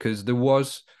pay-per-view, because there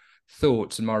was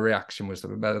thoughts, and my reaction was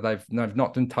that they've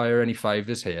not done Taya any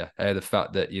favors here. The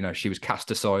fact that, she was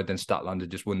cast aside, then Statlander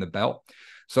just won the belt.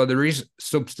 So there is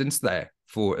substance there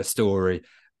for a story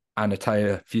and a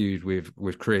Taya feud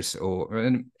with Chris.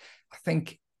 And I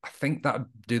think that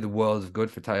would do the world of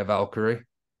good for Taya Valkyrie.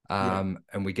 And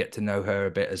we get to know her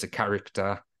a bit as a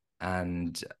character.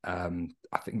 And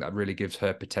I think that really gives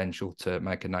her potential to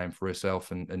make a name for herself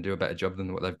and do a better job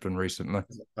than what they've done recently.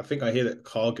 I think I hear that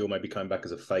Cargill may be coming back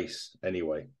as a face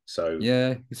anyway. So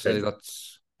yeah, you see,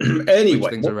 that's anyway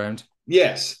things around.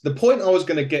 Yes, the point I was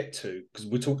going to get to, because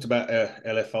we talked about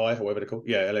LFI or whatever they're called.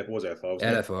 Yeah, LFI.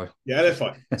 LFI. Yeah,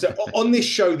 LFI. So on this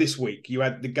show this week, you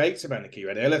had the Gates of Anarchy, you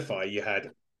had LFI, you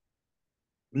had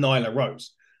Nyla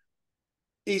Rose.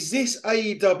 Is this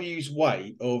AEW's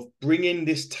way of bringing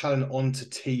this talent onto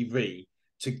TV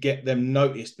to get them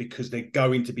noticed, because they're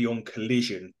going to be on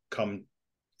Collision come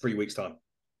 3 weeks' time?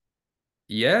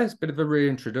 Yeah, it's a bit of a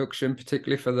reintroduction,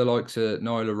 particularly for the likes of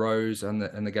Nyla Rose and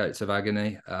the Gates of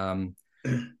Agony.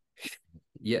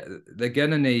 Yeah, they're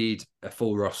going to need a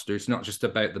full roster. It's not just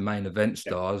about the main event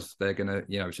stars. They're going to,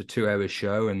 it's a 2-hour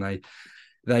show, and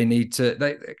they need to.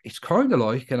 It's kind of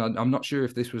like, and I'm not sure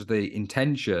if this was the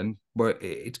intention, but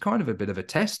it's kind of a bit of a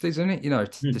test, isn't it?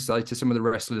 To say to some of the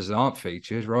wrestlers that aren't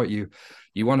featured, right? You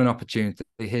want an opportunity.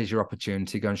 Here's your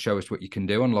opportunity. Go and show us what you can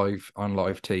do on live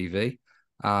TV.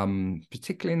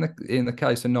 Particularly in the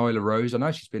case of Nyla Rose. I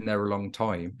know she's been there a long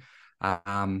time,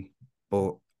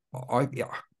 but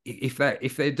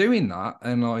if they're doing that,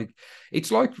 and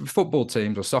it's like football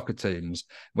teams or soccer teams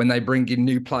when they bring in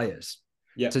new players.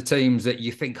 To teams that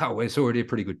you think, oh, it's already a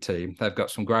pretty good team. They've got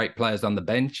some great players on the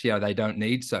bench. They don't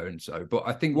need so-and-so. But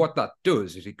I think what that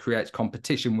does is it creates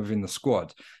competition within the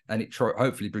squad, and it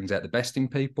hopefully brings out the best in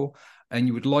people. And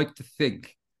you would like to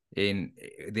think in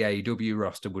the AEW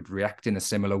roster would react in a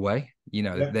similar way.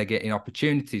 They're getting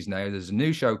opportunities now. There's a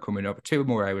new show coming up, 2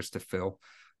 more hours to fill.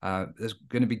 There's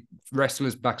going to be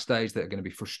wrestlers backstage that are going to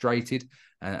be frustrated,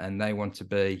 and they want to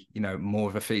be, more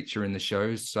of a feature in the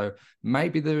shows. So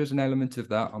maybe there is an element of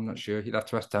that. I'm not sure. You'd have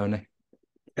to ask Tony.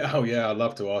 Oh yeah, I'd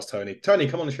love to ask Tony. Tony,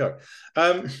 come on the show.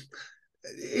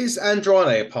 Is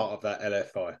Andrade a part of that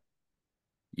LFI?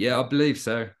 Yeah, I believe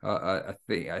so. I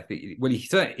think. Well, he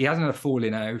hasn't had a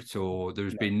falling out, or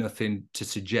there's been nothing to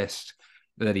suggest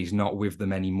that he's not with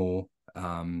them anymore.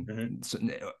 So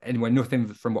anyway, nothing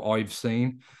from what I've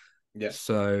seen.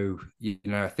 So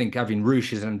I think having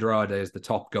Rush and Andrade as the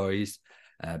top guys,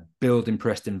 building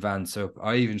Preston Vance up.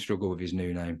 I even struggle with his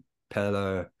new name,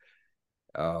 Pero.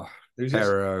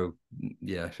 Pero.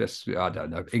 Yeah, I don't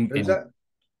know. Who's that?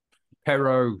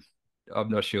 Pero. I'm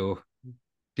not sure.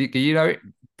 Do you know it?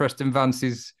 Preston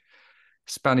Vance's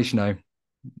Spanish name.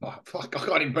 Oh, fuck, I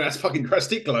can't even pronounce fucking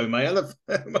Crasticolo, mate.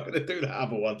 I'm not going to do that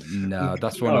other one. No,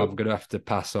 that's one I'm going to have to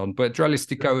pass on. But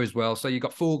Dralistico as well. So you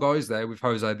got 4 guys there with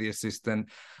Jose, the assistant.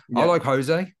 I like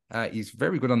Jose. He's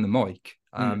very good on the mic.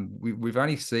 We've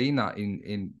only seen that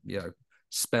in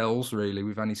spells, really.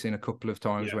 We've only seen a couple of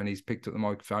times when he's picked up the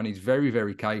microphone. He's very,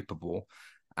 very capable.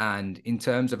 And in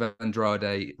terms of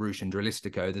Andrade, Rush, and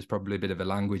Dralistico, there's probably a bit of a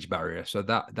language barrier. So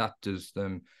that does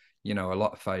them, a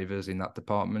lot of favors in that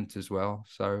department as well.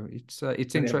 So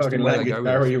it's interesting where they go.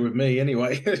 Barrier with me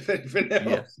anyway. If anything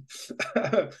else.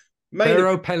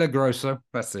 Pero Pelagroso.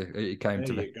 That's it. It came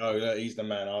to me. There you go. He's the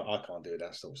man. I can't do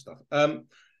that sort of stuff.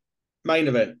 Main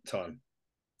event time.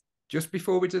 Just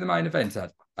before we do the main event,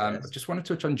 Ad, I just want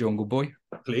to touch on Jungle Boy.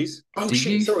 Please. Oh,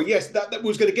 shit. Sorry. Yes, that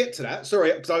was going to get to that.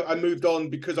 Sorry, because I moved on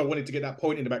because I wanted to get that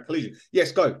point in about Collision.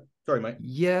 Yes, go. Sorry, mate.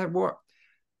 Yeah,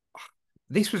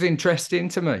 this was interesting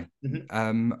to me.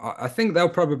 I think they'll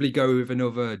probably go with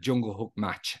another Jungle Hook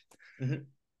match.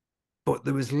 But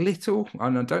there was little,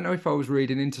 and I don't know if I was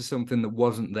reading into something that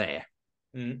wasn't there,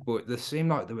 but there seemed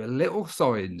like there were little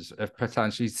signs of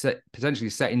potentially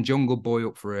setting Jungle Boy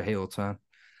up for a heel turn.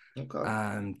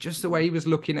 Okay. Just the way he was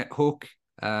looking at Hook,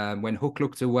 when Hook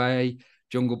looked away,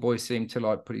 Jungle Boy seemed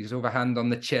to put his other hand on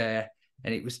the chair,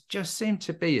 and it seemed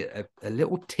to be a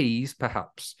little tease,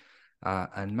 perhaps,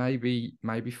 and maybe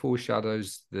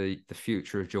foreshadows the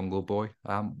future of Jungle Boy.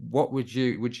 What would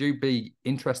you be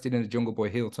interested in a Jungle Boy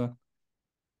heel turn?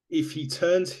 If he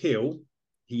turns heel,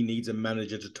 he needs a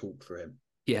manager to talk for him.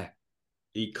 Yeah.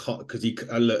 He can't, because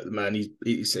look, man,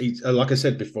 he's like I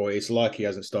said before, it's like he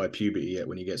hasn't started puberty yet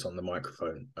when he gets on the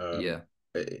microphone. Am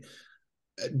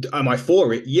I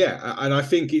for it? Yeah, and I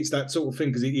think it's that sort of thing,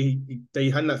 because they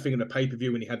had that thing in the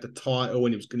pay-per-view when he had the title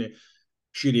and he was going to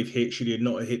should he have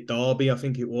not hit Darby, I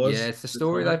think it was. Yeah, it's the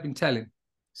story they've been telling.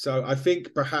 So I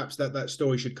think perhaps that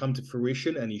story should come to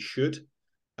fruition, and he should,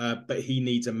 but he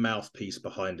needs a mouthpiece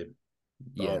behind him.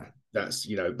 Yeah. That's,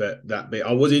 but that bit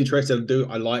I was interested to do.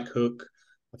 I like Hook.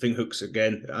 I think Hook's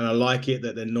again, and I like it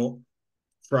that they're not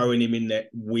throwing him in there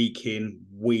week in,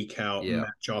 week out,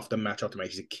 match after match after match.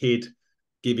 He's a kid.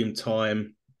 Give him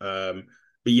time.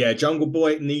 But yeah, Jungle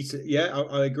Boy needs to,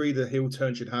 I agree the heel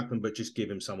turn should happen, but just give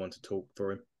him someone to talk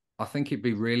for him. I think it'd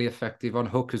be really effective on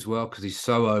Hook as well, because he's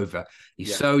so over.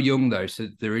 He's so young though, so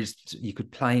you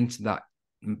could play into that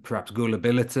perhaps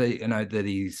gullibility, that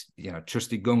he's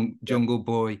trusted Jungle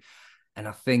Boy, and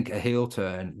I think a heel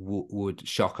turn would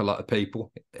shock a lot of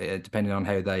people, depending on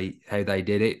how they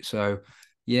did it. So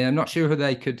yeah, I'm not sure who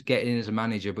they could get in as a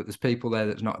manager, but there's people there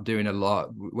that's not doing a lot.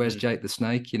 Where's Jake the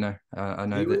Snake? I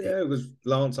know it was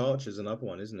Lance Archer's another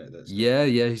one, isn't it? Yeah,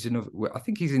 he's another. I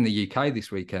think he's in the UK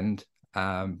this weekend.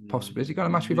 Possibly, has he got a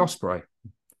match with Ospreay?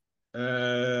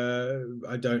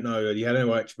 I don't know. He had a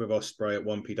match with Ospreay at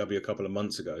 1PW a couple of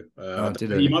months ago.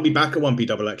 He might be back at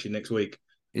 1PW actually next week.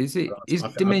 Is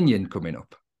Dominion coming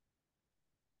up?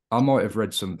 I might have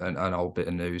read an old bit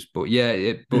of news, but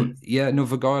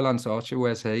another guy, Lance Archer.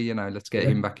 Where's he? Let's get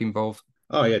him back involved.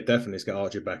 Oh yeah, definitely. Let's get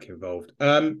Archer back involved.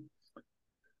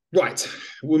 Right,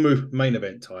 we'll move main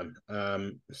event time.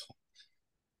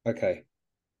 Okay.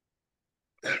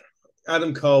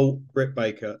 Adam Cole, Britt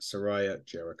Baker, Saraya,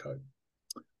 Jericho.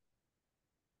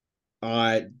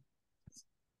 I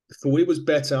thought it was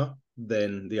better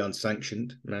than the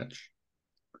unsanctioned match.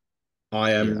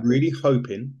 I am really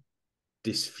hoping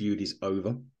this feud is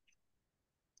over.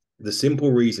 The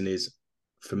simple reason is,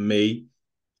 for me,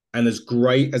 and as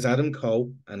great as Adam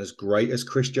Cole and as great as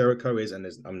Chris Jericho is, and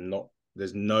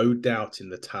there's no doubt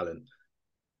in the talent,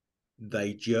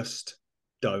 they just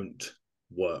don't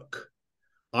work.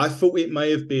 I thought it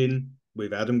may have been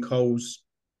with Adam Cole's,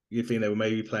 you think they were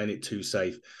maybe playing it too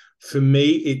safe. For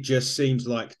me, it just seems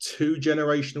like two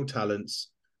generational talents,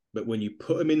 but when you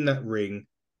put them in that ring,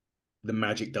 the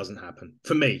magic doesn't happen.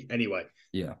 For me, anyway.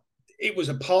 Yeah. It was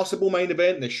a passable main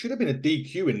event. There should have been a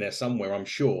DQ in there somewhere, I'm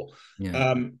sure.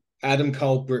 Yeah. Adam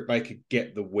Cole, Britt Baker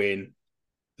get the win.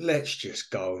 Let's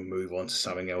just go and move on to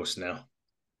something else now.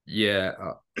 Yeah,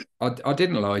 I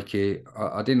didn't like it.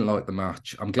 I didn't like the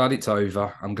match. I'm glad it's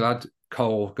over. I'm glad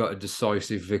Cole got a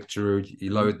decisive victory. He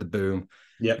lowered the boom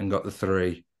and got the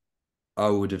 3. I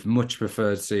would have much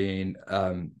preferred seeing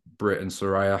Britt and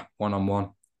Saraya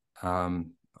one-on-one.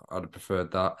 I'd have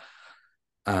preferred that.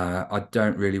 I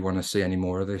don't really want to see any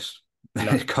more of this.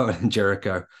 No. Cole and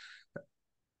Jericho.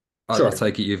 I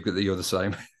take it you're the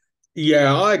same.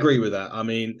 Yeah, I agree with that. I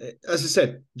mean, as I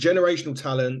said, generational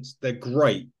talents, they're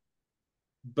great,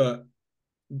 but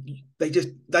they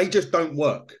just don't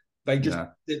work. They just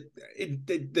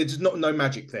there's no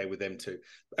magic there with them two.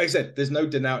 Like I said, there's no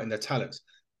denying their talents.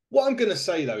 What I'm going to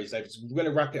say though is, David, we're going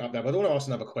to wrap it up now, but I don't want to ask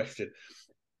another question,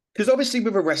 because obviously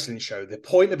with a wrestling show, the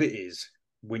point of it is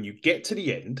when you get to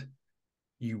the end,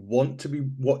 you want to be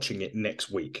watching it next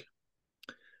week.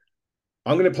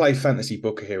 I'm going to play fantasy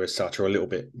booker here as such, or a little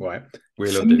bit, right?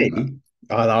 We love it.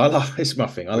 I love it's my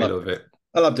thing. I love it.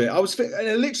 I loved it. I was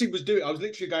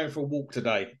literally going for a walk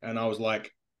today, and I was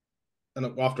like, and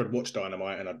after I'd watched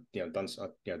Dynamite, and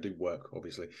I do work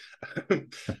obviously,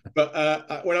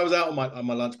 but when I was out on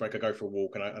my lunch break, I go for a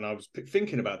walk, and I was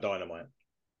thinking about Dynamite,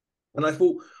 and I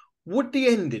thought, would the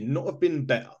ending not have been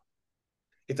better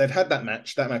if they'd had that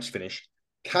match finished?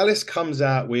 Callis comes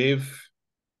out with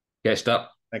Guessed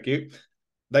up. Thank you.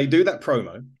 They do that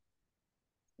promo,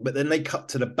 but then they cut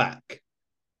to the back.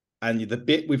 And the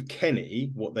bit with Kenny,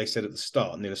 what they said at the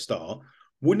start, near the start,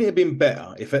 wouldn't it have been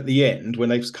better if at the end, when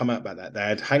they've come out about that, they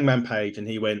had Hangman Page and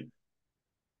he went,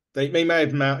 he may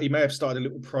have started a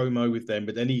little promo with them,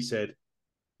 but then he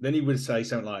would say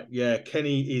something like, yeah,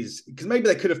 Kenny is, because maybe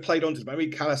they could have played onto it. Maybe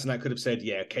Callis and that could have said,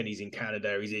 yeah, Kenny's in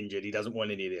Canada, he's injured, he doesn't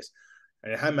want any of this.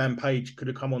 And Hangman Page could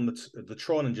have come on the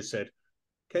Tron and just said,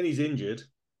 Kenny's injured,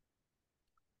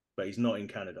 but he's not in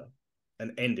Canada,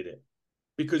 and ended it.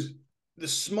 Because the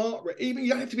smart, even you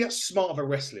don't have to be that smart of a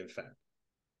wrestling fan,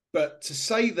 but to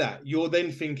say that, you're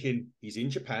then thinking he's in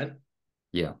Japan.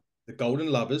 Yeah. The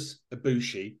Golden Lovers,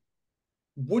 Ibushi.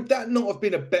 Would that not have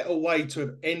been a better way to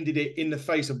have ended it in the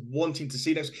face of wanting to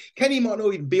see next? Kenny might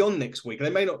not even be on next week.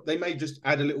 They may just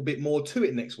add a little bit more to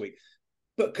it next week.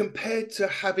 But compared to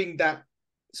having that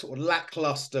sort of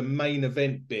lackluster main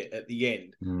event bit at the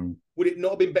end, would it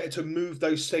not have been better to move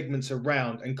those segments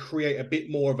around and create a bit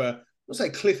more of a, not say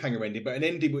cliffhanger ending, but an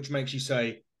ending which makes you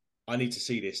say, I need to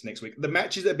see this next week. The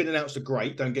matches that have been announced are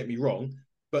great, don't get me wrong,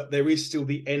 but there is still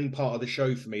the end part of the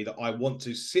show for me that I want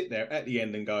to sit there at the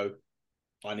end and go,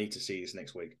 I need to see this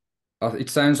next week. It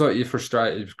sounds like you're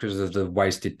frustrated because of the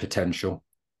wasted potential.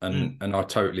 And I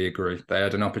totally agree. They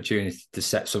had an opportunity to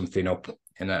set something up,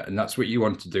 and that's what you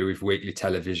want to do with weekly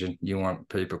television. You want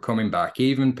people coming back,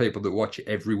 even people that watch it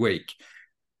every week.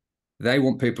 They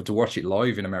want people to watch it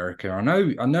live in America. I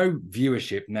know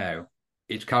viewership now,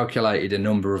 it's calculated a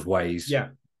number of ways. Yeah.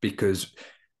 Because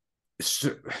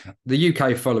the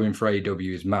UK following for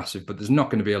AEW is massive, but there's not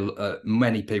going to be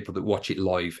many people that watch it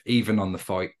live, even on the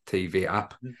Fight TV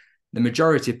app. The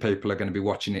majority of people are going to be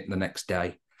watching it the next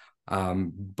day.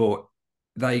 But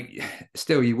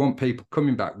you want people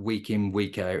coming back week in,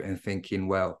 week out and thinking,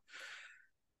 well,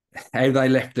 how they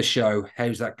left the show,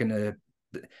 how's that going to...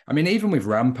 even with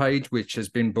Rampage, which has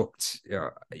been booked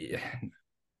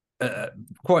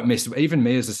quite missed. Even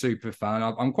me as a super fan,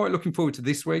 I'm quite looking forward to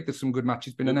this week. There's some good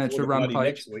matches been announced for Rampage.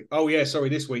 Next week. Oh yeah, sorry,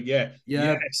 this week. Yeah.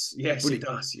 Yes, it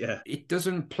does. Yeah, it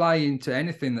doesn't play into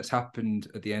anything that's happened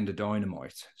at the end of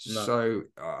Dynamite. No. So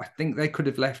I think they could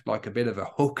have left like a bit of a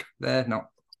hook there, not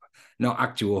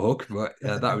actual hook, but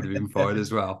that would have been fine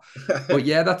as well. But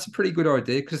yeah, that's a pretty good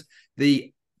idea, because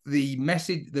the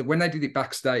message that when they did it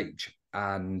backstage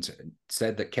and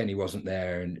said that Kenny wasn't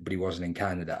there but he wasn't in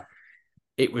Canada,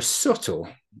 it was subtle,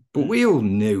 but we all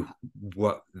knew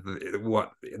what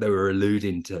they were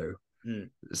alluding to.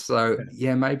 So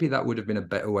yeah, maybe that would have been a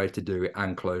better way to do it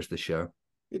and close the show.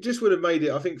 It just would have made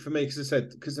it, I think, for me, because I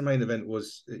said, because the main event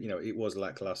was, it was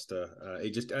lackluster.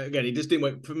 It just didn't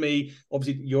work for me.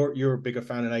 Obviously, you're a bigger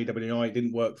fan in AEW than I. It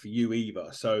didn't work for you either.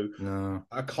 So no.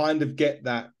 I kind of get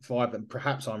that vibe, and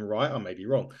perhaps I'm right, I may be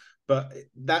wrong, but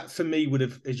that for me would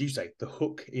have, as you say, the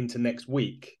hook into next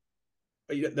week.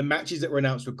 The matches that were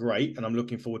announced were great, and I'm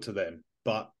looking forward to them.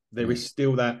 But there is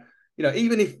still that,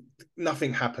 even if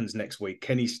nothing happens next week,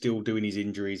 Kenny's still doing his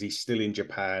injuries. He's still in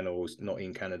Japan or not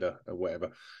in Canada or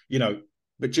whatever,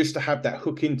 But just to have that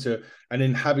hook into, and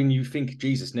then having you think,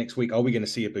 Jesus, next week, are we going to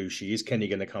see Ibushi? Is Kenny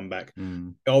going to come back?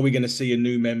 Are we going to see a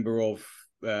new member of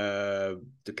the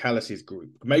Callis's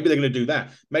group? Maybe they're going to do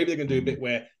that. Maybe they're going to do a bit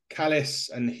where Callis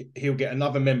and he'll get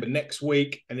another member next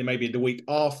week, and then maybe the week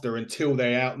after, until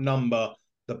they outnumber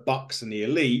the Bucks and the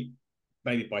Elite,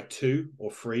 maybe by 2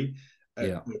 or 3,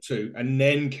 or 2, and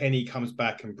then Kenny comes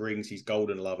back and brings his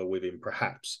golden lover with him,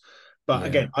 perhaps. But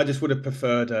again, I just would have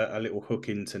preferred a little hook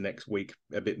into next week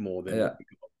a bit more than.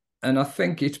 And I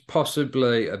think it's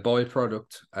possibly a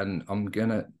byproduct, and I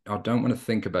don't want to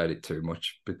think about it too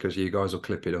much, because you guys will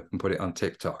clip it up and put it on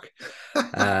TikTok.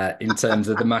 In terms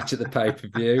of the match at the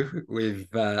pay-per-view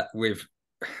with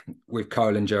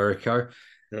Cole and Jericho.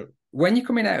 Yep. When you're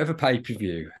coming out of a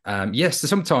pay-per-view, yes,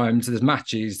 sometimes there's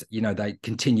matches, they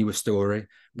continue a story,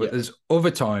 but there's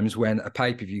other times when a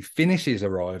pay-per-view finishes a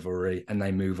rivalry and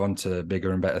they move on to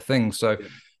bigger and better things. So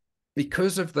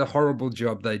because of the horrible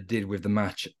job they did with the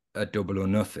match at Double or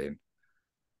Nothing,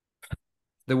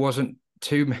 there wasn't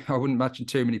I wouldn't imagine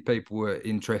too many people were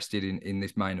interested in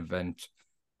this main event.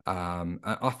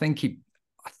 I think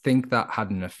that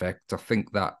had an effect. I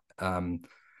think that,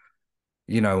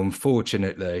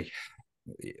 unfortunately,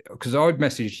 because I'd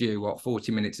messaged you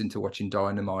 40 minutes into watching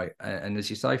Dynamite, and as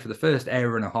you say, for the first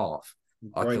hour and a half,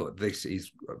 I thought this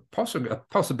is a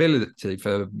possibility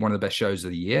for one of the best shows of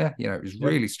the year. It was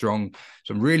really strong,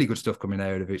 some really good stuff coming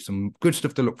out of it, some good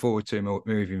stuff to look forward to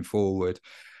moving forward.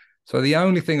 So the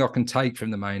only thing I can take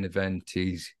from the main event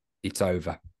is it's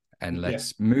over, and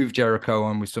let's move Jericho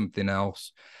on with something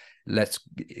else.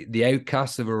 The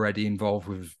Outcasts have already involved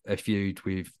with a feud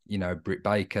with Britt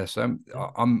Baker, so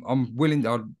I'm willing.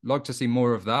 I'd like to see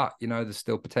more of that. There's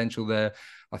still potential there.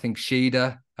 I think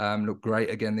Shida looked great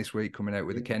again this week, coming out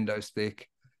with a kendo stick.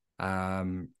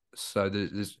 So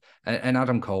there's and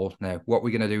Adam Cole. Now, what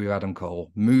we're going to do with Adam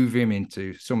Cole? Move him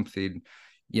into something,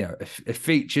 a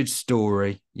featured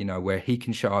story, where he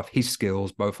can show off his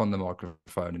skills both on the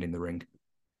microphone and in the ring.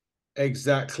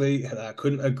 Exactly. I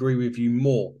couldn't agree with you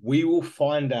more. We will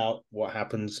find out what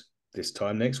happens this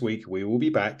time next week. We will be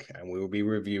back and we will be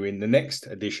reviewing the next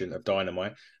edition of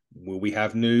Dynamite. Will we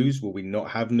have news? Will we not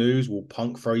have news? Will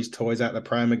Punk throw his toys out the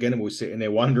pram again, and we're sitting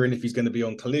there wondering if he's going to be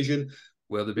on Collision?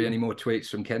 Will there be any more tweets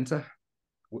from Kenta?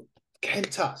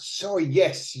 Kenta, sorry,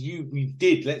 yes, we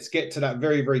did. Let's get to that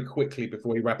very, very quickly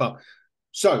before we wrap up.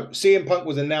 So, CM Punk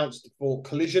was announced for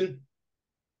Collision.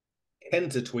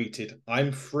 Kenta tweeted,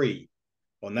 "I'm free,"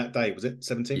 on that day. Was it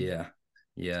 17th?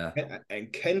 Yeah.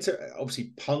 And Kenta,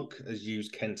 obviously, Punk has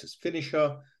used Kenta's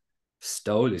finisher.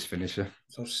 Stole his finisher.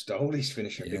 So stole his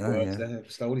finisher. Big words there.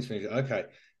 Stole his finisher. Okay.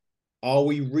 Are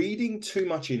we reading too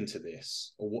much into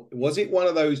this? Or was it one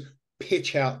of those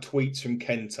pitch out tweets from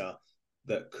Kenta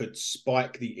that could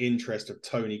spike the interest of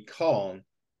Tony Khan,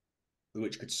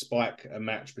 which could spike a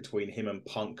match between him and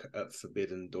Punk at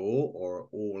Forbidden Door or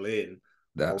All In.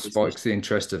 That spikes the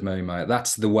interest of me, mate.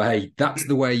 That's the way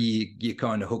you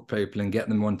kind of hook people and get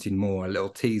them wanting more. Little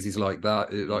teases like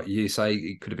that, like you say,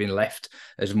 it could have been left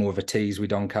as more of a tease with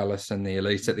Don Callis and the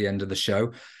Elite at the end of the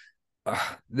show.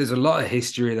 There's a lot of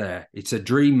history there. It's a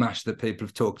dream match that people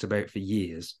have talked about for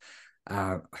years.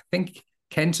 I think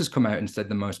Kent has come out and said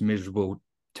the most miserable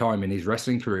time in his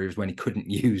wrestling career is when he couldn't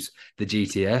use the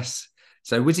GTS.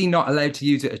 So was he not allowed to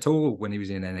use it at all when he was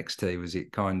in NXT? Was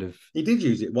it kind of... He did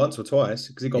use it once or twice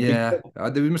because he got... Yeah,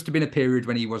 there must have been a period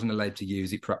when he wasn't allowed to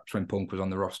use it, perhaps when Punk was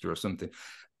on the roster or something.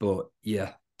 But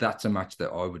yeah, that's a match that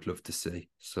I would love to see.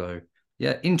 So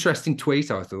yeah, interesting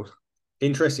tweet, I thought.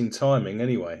 Interesting timing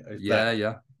anyway.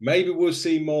 Yeah. Maybe we'll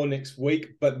see more next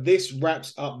week, but this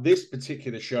wraps up this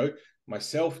particular show.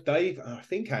 Myself, Dave, and I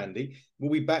think Andy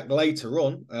will be back later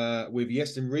on with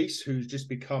Yeston Reese, who's just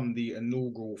become the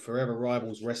inaugural Forever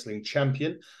Rivals Wrestling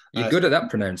Champion. You're good at that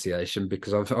pronunciation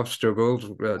because I've struggled.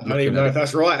 I don't even know if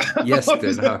that's right.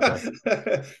 Yeston,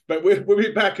 okay. But we'll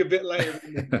be back a bit later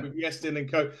with Yeston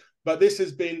and co. But this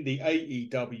has been the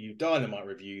AEW Dynamite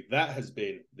review. That has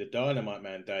been the Dynamite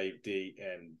Man, Dave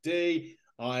DMD.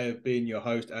 I have been your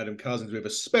host, Adam Cousins, with a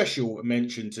special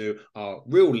mention to our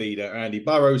real leader, Andy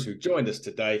Burrows, who joined us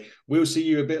today. We'll see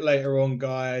you a bit later on,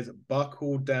 guys.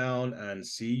 Buckle down and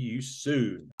see you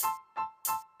soon.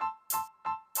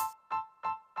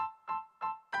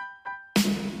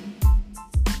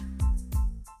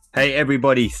 Hey,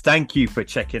 everybody. Thank you for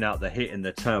checking out the Hit in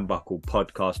the Turnbuckle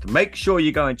podcast. Make sure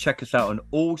you go and check us out on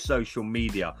all social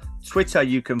media. Twitter,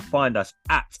 you can find us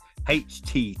at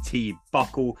HTT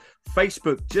Buckle.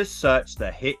 Facebook, just search the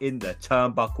Hit in the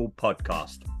Turnbuckle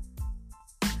podcast.